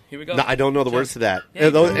 Joe, here we go. No, I don't know the Joe. words to that. Yeah,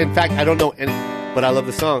 you In fact, I don't know any, but I love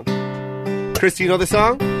the song. Chris, do you know the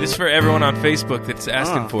song? This is for everyone on Facebook that's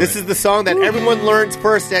asking for This it. is the song that everyone learns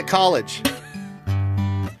first at college.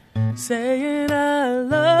 Saying I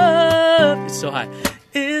love. It's so high.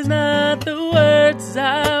 Is not the words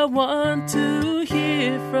I want to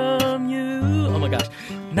hear from you. Oh my gosh.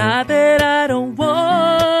 Not that I don't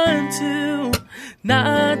want to,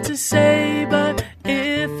 not to say, but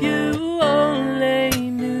if you only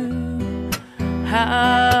knew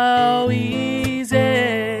how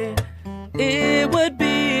easy it would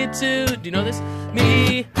be to, do you know this?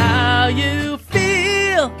 Me, how you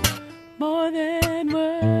feel more than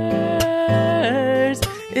words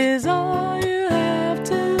is all you have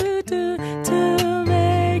to do to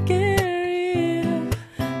make it real.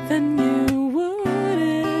 Then you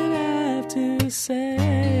wouldn't have to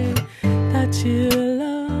say that you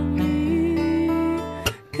love me,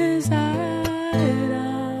 'cause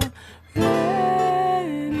I'd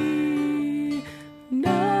already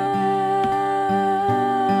know.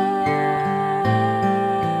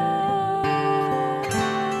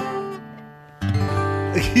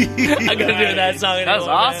 I gotta do that song. That was anymore,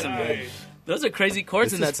 awesome, man. man. Those are crazy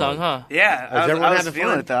chords in that song, huh? Yeah, I was everyone feeling having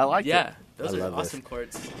fun? it though. I liked Yeah, it. Those are awesome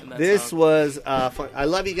chords. This was fun. I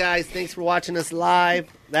love you guys. Thanks for watching us live.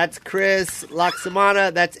 That's Chris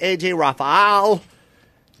Laksamana. That's AJ Rafael.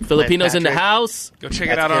 Filipinos in the house. Go check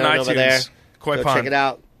it out on iTunes. Over there. Koi Go Pond. check it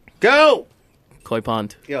out. Go! Koi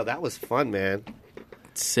Pond. Yo, that was fun, man.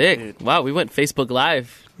 Sick. Dude. Wow, we went Facebook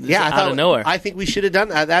Live. Yeah, out of nowhere. I think we should have done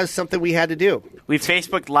that. That was something we had to do. We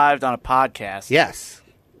Facebook Lived on a podcast. Yes.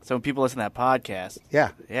 So when people listen to that podcast,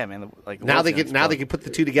 yeah, man. Like now they can put the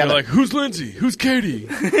two together. They're like, who's Lindsay? Who's Katie?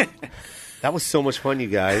 That was so much fun, you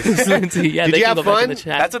guys. Lindsay? Yeah, did you have fun?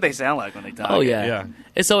 That's what they sound like when they talk. Oh yeah,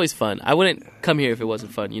 it's always fun. I wouldn't come here if it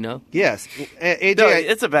wasn't fun. You know? Yes, AJ, no,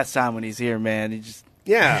 it's the best time when he's here, man. He just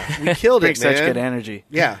we killed it, man. Such good energy.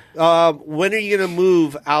 Yeah. When are you gonna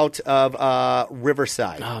move out of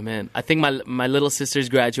Riverside? Oh man, I think my little sister's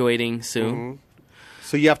graduating soon. Mm-hmm.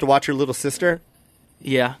 So you have to watch your little sister.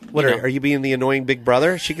 Yeah. What are you being the annoying big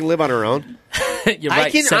brother? She can live on her own. You're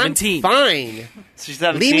right. 17. I'm fine. She's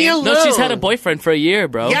 17. Leave me alone. No, she's had a boyfriend for a year,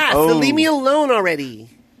 bro. Yeah, so leave me alone already.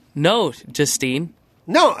 No, Justine.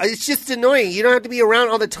 No, it's just annoying. You don't have to be around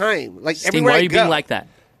all the time. Like Justine, everywhere why are I you go. being like that?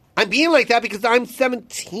 I'm being like that because I'm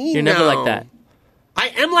 17. You're never like that. I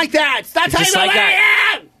am like that. Stop telling me what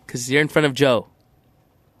I am. Because you're in front of Joe.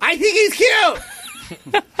 I think he's cute.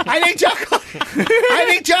 I think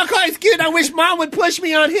Joko is cute. I wish Mom would push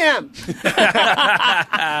me on him.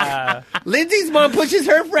 Lindsay's mom pushes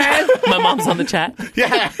her friend. My mom's on the chat.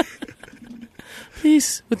 Yeah.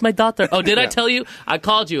 Please, with my daughter. Oh, did I tell you? I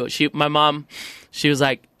called you. My mom, she was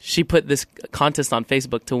like, she put this contest on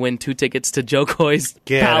Facebook to win 2 tickets to Joe Koy's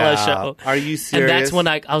Pala show. Are you serious? And that's when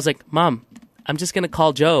I was like, Mom, I'm just going to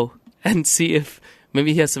call Joe and see if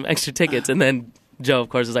maybe he has some extra tickets. And then Joe, of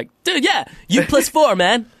course, was like, dude, yeah, you +4,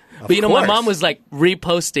 man. But you know, my mom was like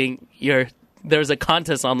reposting there was a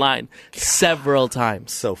contest online several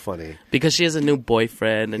times. So funny. Because she has a new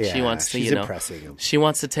boyfriend and she wants to, she's impressing him. She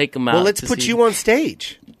wants to take him out. Well, let's put you on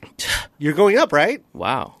stage. You're going up, right?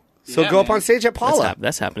 Wow. So go up on stage at Paula.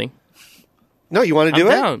 That's happening. No, you want to do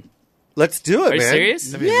it? Down. Let's do it, Are you man.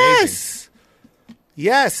 serious? Yes.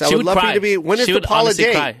 Yes, I would love for you to be. When is the Paula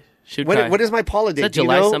date? Cry. She would cry. When is my Paula date? Is that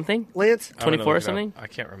July something? Lance? 24 or something? I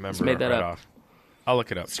can't remember. Just made that up. Off. I'll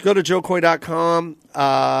look it up. Just go to joecoy.com,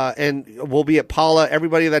 and we'll be at Paula.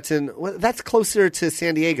 Everybody that's that's closer to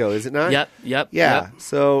San Diego, is it not? Yep. Yeah.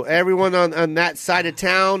 So everyone on that side of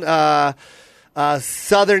town,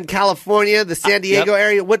 Southern California, the San Diego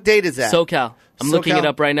area. What date is that? SoCal. I'm looking it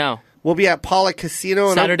up right now. We'll be at Paula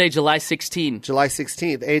Casino. Saturday, July 16th. July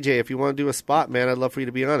 16th. AJ, if you want to do a spot, man, I'd love for you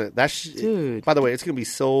to be on it. Dude. By the way, it's going to be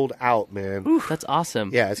sold out, man. Ooh, that's awesome.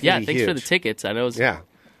 Yeah, it's going to be thanks huge. for the tickets. I know it's,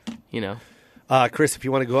 you know. Chris, if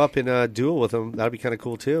you want to go up and duel with him, that'd be kind of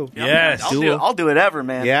cool, too. Yes. I'll do it ever,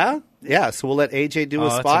 man. Yeah? Yeah, so we'll let AJ do a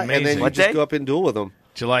spot, and then you just go up and duel with him.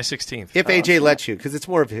 July 16th. If AJ lets you, because it's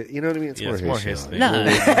more of his, you know what I mean? It's more his thing. No,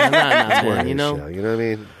 you know what I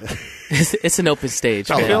mean? It's an open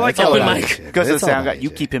stage. I feel like open mic. Goes to the sound guy. You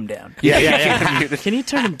keep him down. Yeah. Can you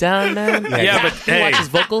turn him down, man? Yeah, but Can you watch his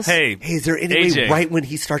vocals? Hey, is there any way right when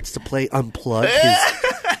he starts to play unplugged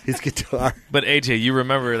his guitar? But AJ, you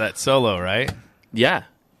remember that solo, right? Yeah.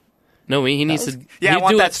 No, he needs to. Yeah, I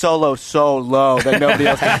want that solo so low that nobody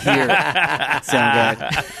else can hear it. Sound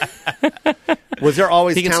good. Was there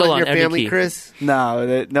always He can talent solo in your on every family, key. Chris?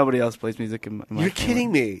 No, nobody else plays music in my You're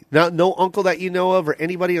kidding me. No uncle that you know of or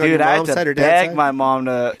anybody on Dude, your I had mom's to side or dad's beg side? my mom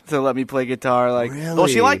to let me play guitar. Like, Really? well,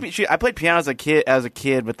 she liked me. I played piano as a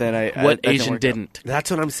kid, but then What that Asian didn't? didn't? That's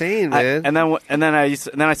what I'm saying, man. And then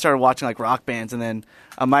I started watching like rock bands, and then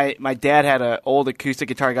my dad had an old acoustic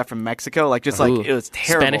guitar I got from Mexico. Like it was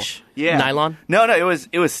terrible. Spanish? Yeah, Nylon? No, it was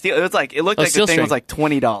steel. It was like it looked like the steel thing string. was like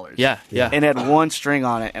 $20. Yeah. and it had one string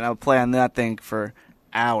on it, and I would play on that thing for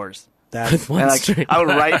hours. With one And string. I would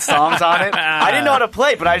write songs on it. I didn't know how to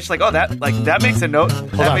play, but I was just like, that makes a note.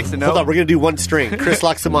 That makes a note. Hold on, we're going to do one string. Chris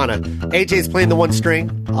Laksamana. AJ's playing the one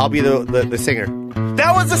string. I'll be the singer.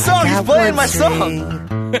 That was the song. He's playing my song.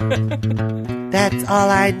 That's all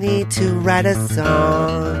I need to write a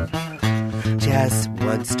song. Just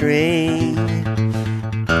one string.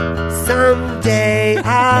 Someday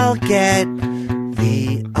I'll get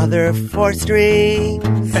the other 4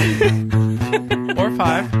 strings. Or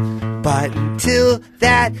 5. But until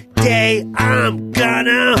that day, I'm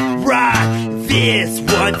gonna rock this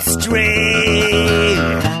one string.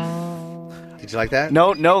 Did you like that?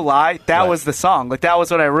 No lie. That was the song. Like that was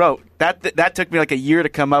what I wrote. That took me like a year to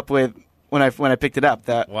come up with when I picked it up.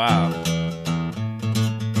 Wow.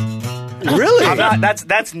 Really? I'm not,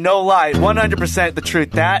 that's no lie. 100% the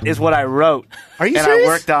truth. That is what I wrote. Are you and serious? I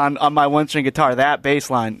worked on my one-string guitar. That bass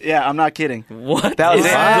line. Yeah, I'm not kidding. What? That was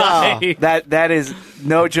Wow. that is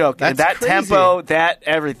no joke. That's And that crazy. tempo, that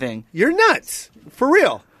everything. You're nuts. For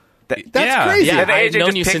real. That's Yeah. crazy. Yeah, And I've AJ known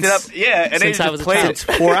just you picked since- it up. Yeah, and since AJ I just was a played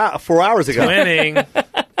child. it. 4 hours ago. Winning.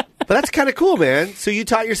 But that's kind of cool, man. So you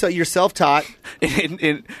taught yourself. You're self-taught.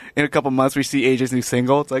 In a couple months, we see AJ's new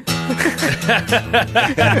single. It's like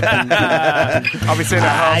I'll be saying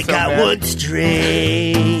that. I got one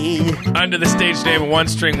string. Under the stage name One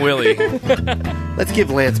String Willie. Let's give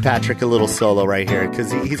Lance Patrick a little solo right here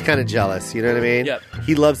because he's kind of jealous. You know what I mean? Yep.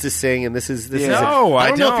 He loves to sing, and this is. No, I I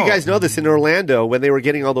don't know if you don't. guys know this. In Orlando, when they were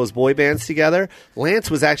getting all those boy bands together,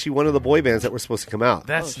 Lance was actually one of the boy bands that were supposed to come out.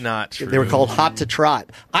 That's not true. They were called Hot to Trot.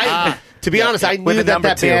 To be honest, I With knew the number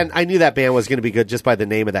that two. band. I knew that band was going to be good just by the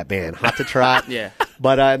name of that band, Hot to Trot. Yeah.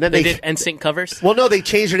 But and then They did NSYNC covers. Well, no, they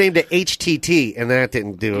changed their name to HTT, and that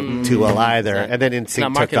didn't do too well either. not- And then not NSYNC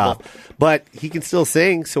took marketable. off. But he can still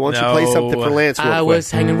sing, so why don't you play No. something for Lance real I quick?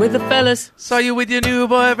 was hanging with the fellas. Saw you with your new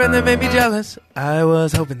boyfriend that made me jealous. I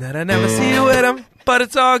was hoping that I'd never see you with him. But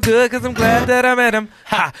it's all good, cause I'm glad that I met him.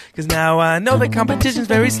 Ha! Cause now I know the competition's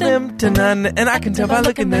very slim to none. And I can tell by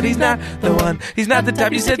looking that he's not the one. He's not the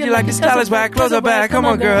type you said you like his style is whack. Close her back, come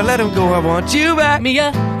on girl, let him go. I want you back. Me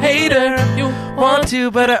a hater. You Want to,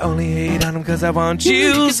 but I only hate on him cause I want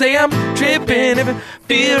you. Say I'm tripping if it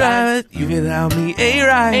feel right. You without me ain't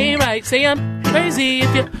right. ain't right. Say I'm crazy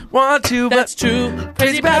if you. Want to, but That's true.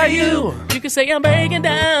 Crazy about you. You can say I'm breaking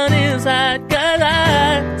down inside. Cause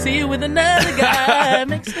I see you with another guy.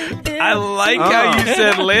 Makes me feel. I like how you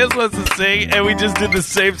said Lance wants to sing, and we just did the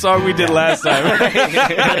same song we did last time.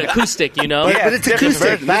 But acoustic, you know? But it's different acoustic.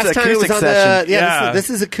 version. Last This is time it was acoustic on the session. Yeah. This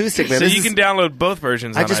is acoustic, man. So This you is- can download both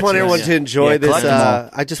versions. I on just want iTunes. everyone to enjoy Yeah, this. collect them all.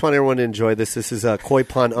 I just want everyone to enjoy this. This is Koy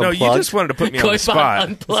Po Unplugged. No, you just wanted to put me on Koy the Po spot.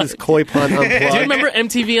 Unplugged. This is Koy Po Unplugged. Do you remember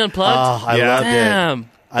MTV Unplugged? Oh, I Yeah. loved it. Damn. That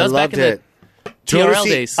I was loved back in it. TRL Jodeci-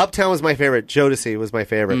 days. Uptown was my favorite. Jodeci was my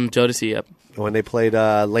favorite. Jodeci, yep. When they played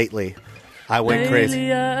Lately, I went crazy.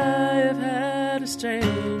 Lately I've had a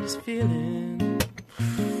strange feeling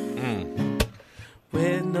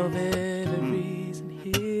with no vivid reason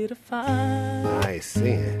here to find. Nice. Sing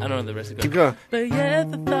it. I don't know the rest of it. Keep going. But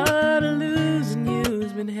yet the thought of losing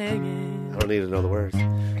you's been hanging I don't need to know the words.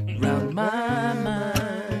 around my mind.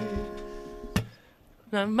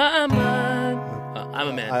 Around my mind. I'm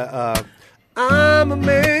a man. I'm a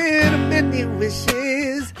man of many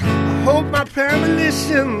wishes. I hope my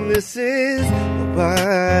premonition misses what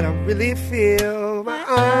I really feel. My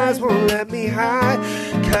eyes won't let me hide,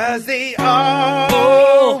 'cause they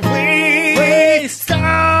always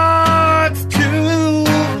start to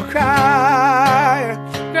cry.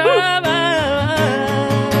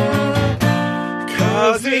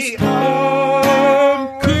 'Cause they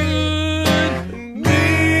all could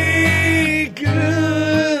me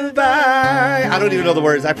goodbye. I don't even know the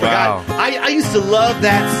words. I forgot. Wow. I used to love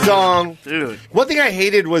that song. Dude. One thing I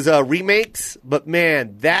hated was remakes, but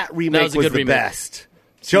man, that remake was a was good the remake. best.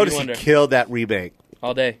 Stevie Jodeci Wonder. killed that remake.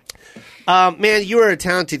 All day. Man, you are a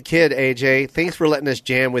talented kid, AJ. Thanks for letting us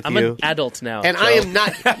jam with I'm you. an adult now. And so. I am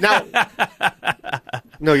not. Now,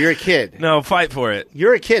 no, you're a kid. No, fight for it.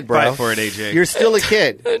 You're a kid, bro. Fight for it, AJ. You're still a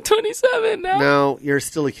kid. I'm 27 now. No, you're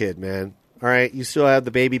still a kid, man. All right, you still have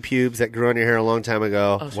the baby pubes that grew on your hair a long time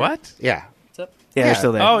ago. Oh, What? Yeah, Yeah, they're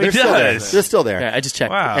still there. Oh, he they're still there. does. They're still there. Yeah, I just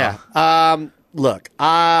checked. Wow. Yeah. Look,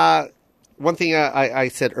 one thing I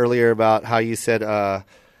said earlier about how you said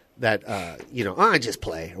that I just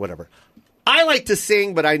play or whatever. I like to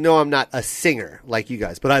sing, but I know I'm not a singer like you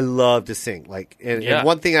guys. But I love to sing. And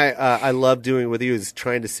one thing I love doing with you is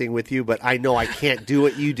trying to sing with you. But I know I can't do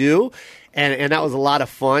what you do, and that was a lot of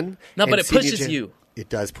fun. No, but And it seeing pushes you. It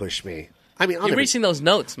does push me. I mean, You're reaching those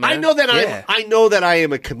notes, man. I know that Yeah. I know that I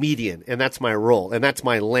am a comedian, and that's my role, and that's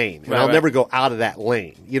my lane, and Right, I'll right. never go out of that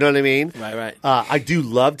lane. You know what I mean? Right. I do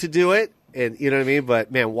love to do it, and you know what I mean.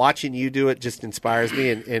 But man, watching you do it just inspires me,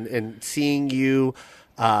 and seeing you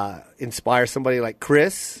inspire somebody like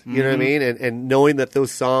Chris, you know what I mean, and knowing that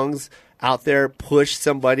those songs out there push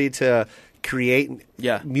somebody to create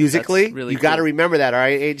Yeah, musically. that's really you got to cool. remember that, all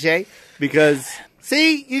right, AJ? Because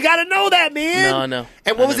see, you got to know that, man. No.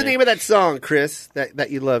 And what was the name of that song, Chris, that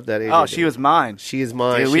you loved? That AJ Oh, did? She Was Mine. She Is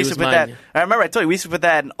Mine. Dude, we She used to Was put that. Mine. I remember I told you we used to put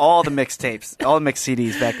that in all the mixtapes, all the mixed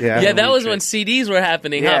CDs back then. Yeah, that was when CDs were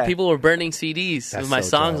happening. Yeah. Huh? People were burning CDs That's with my so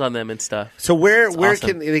songs dope. on them and stuff. So where awesome.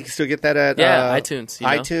 can they still get that at? Yeah, iTunes, you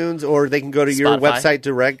know? iTunes, or they can go to your Spotify. website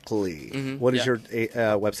directly. What is yeah. your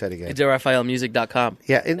website again? It's rafaelmusic.com.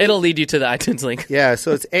 Yeah, and- It'll lead you to the iTunes link. Yeah,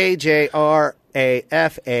 so it's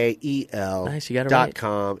Rafael.com.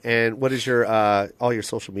 And what is your all your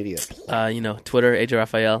social media? Twitter, AJ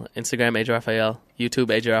Rafael. Instagram, AJ Rafael. YouTube,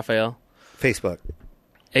 AJ Rafael. Facebook.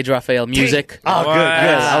 AJ Rafael Music. Oh, good.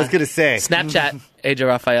 I was going to say. Snapchat, AJ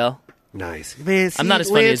Rafael. Nice. Man, I'm not as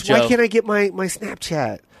funny as Joe. Why can't I get my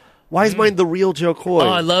Snapchat? Why is mine the real Joe Koy?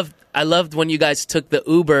 Oh, I loved when you guys took the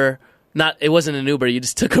Uber. It wasn't an Uber. You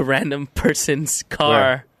just took a random person's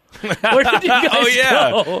car. Where did you guys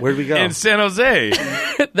go? Where'd we go? In San Jose.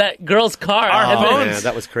 That girl's car. Man,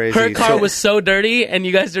 that was crazy. Her car was so dirty, and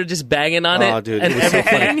you guys are just banging on it. Oh, dude, and it was so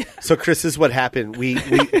funny. So, Chris, this is what happened. We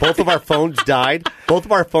both of our phones died. Both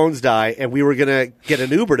of our phones died, and we were gonna get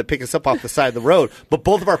an Uber to pick us up off the side of the road. But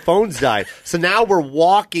both of our phones died. So now we're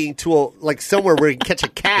walking to somewhere where we can catch a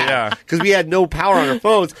cab because we had no power on our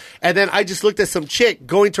phones. And then I just looked at some chick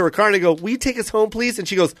going to her car, and I go, "Will you take us home, please?" And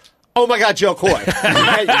she goes, "Oh my God, Joe Koy."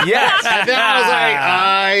 Yes. And then I was like,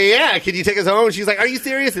 yeah, can you take us home? And she's like, "Are you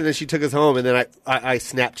serious?" And then she took us home, and then I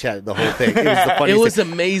Snapchatted the whole thing. It was the funniest It was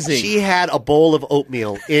thing. amazing. She had a bowl of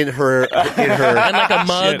oatmeal in her and like a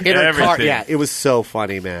mug in her car. Yeah, it was so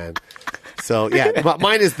funny, man. So, yeah,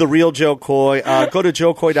 mine is The Real Joe Koy. Go to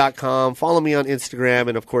joekoy.com. Follow me on Instagram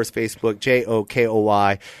and, of course, Facebook,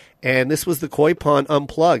 JOKOY. And this was the Koy Po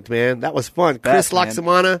Unplugged, man. That was fun. Chris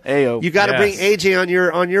Loxamana, you got to bring AJ on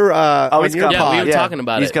your pod. We were talking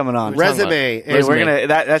about it. He's coming on. Resume. We're gonna.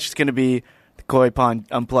 That's just gonna be the Koy Po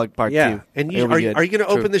Unplugged Part 2. And are you going to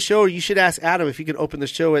open the show? Or you should ask Adam if he can open the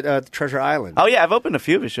show at Treasure Island. Oh yeah, I've opened a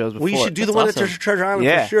few of his shows before. Well, you should do the one at Treasure Island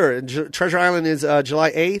for sure. And Treasure Island is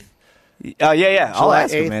July 8th. Yeah. I'll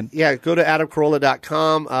ask him, man. Yeah, go to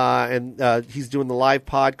adamcarolla.com, and he's doing the live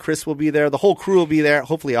pod. Chris will be there. The whole crew will be there.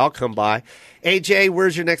 Hopefully, I'll come by. AJ,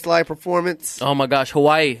 where's your next live performance? Oh, my gosh.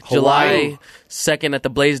 Hawaii. July 2nd at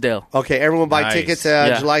the Blaisdell. Okay, everyone buy tickets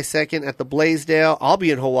July 2nd at the Blaisdell. I'll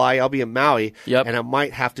be in Hawaii. I'll be in Maui. Yep. And I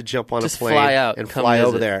might have to jump on Just a plane fly out, and come fly visit.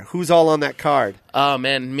 over there. Who's all on that card? Oh,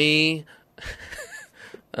 man. Me.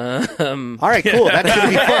 All right, cool. That's going to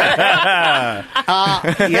be fun.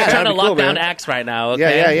 I'm trying to lock down acts right now.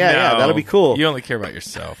 Okay? Yeah. That'll be cool. You only care about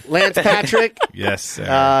yourself. Lance Patrick. Yes,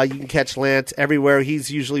 sir. You can catch Lance everywhere. He's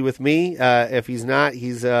usually with me. If he's not,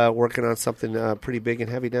 he's working on something pretty big and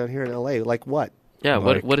heavy down here in L.A. Like what? Yeah,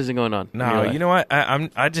 what is it going on? No, you know what? I'm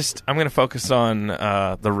going to focus on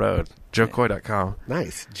the road. JoeKoy.com.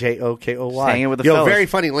 Nice. JOKOY. Hanging with the fellas. Very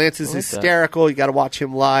funny. Lance is hysterical. You got to watch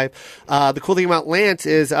him live. The cool thing about Lance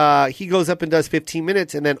is he goes up and does 15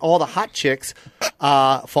 minutes, and then all the hot chicks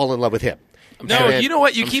fall in love with him. No, you know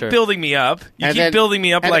what? You keep building me up. You keep building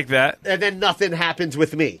me up like that. And then nothing happens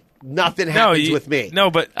with me. Nothing happens with me.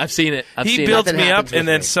 No, but I've seen it. He builds me up, and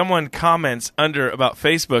then someone comments under about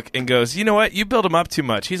Facebook and goes, "You know what? You build him up too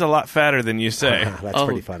much. He's a lot fatter than you say." That's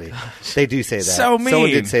pretty funny. They do say that. So mean.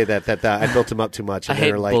 Someone did say that I built him up too much. And I hate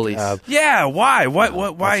they're like, bullies. Yeah, why? What?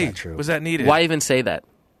 Why that's not true. was that needed? Why even say that?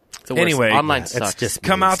 Anyway, online it's sucks. just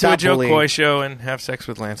come out Stop to a Joe bullying. Koy show and have sex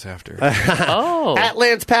with Lance after. At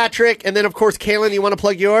Lance Patrick, and then of course Caelan. You want to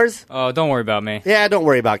plug yours? Oh, don't worry about me. Yeah, don't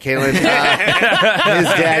worry about Caelan.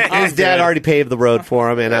 His dad already paved the road for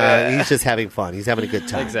him, and he's just having fun. He's having a good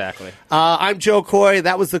time. Exactly. I'm Joe Koy.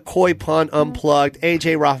 That was the Koy Po Unplugged.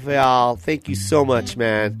 AJ Rafael, thank you so much,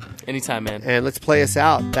 man. Anytime, man. And let's play us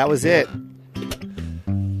out. That was it.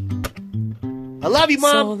 I love you,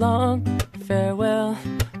 Mom. So long, farewell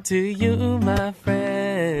to you, my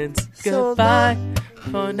friends. So Goodbye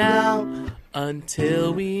for now,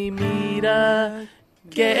 until we meet again.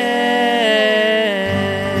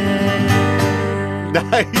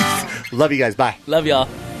 Nice. Love you guys. Bye. Love y'all.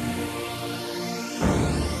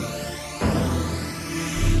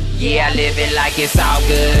 Yeah, I live it like it's all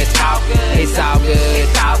good. It's all good. It's all good.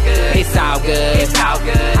 It's all good. It's all good. It's all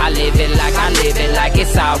good. I live it like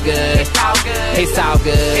it's all good. It's all good. It's all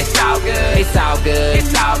good. It's all good. It's all good.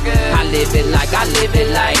 It's all good. I live it like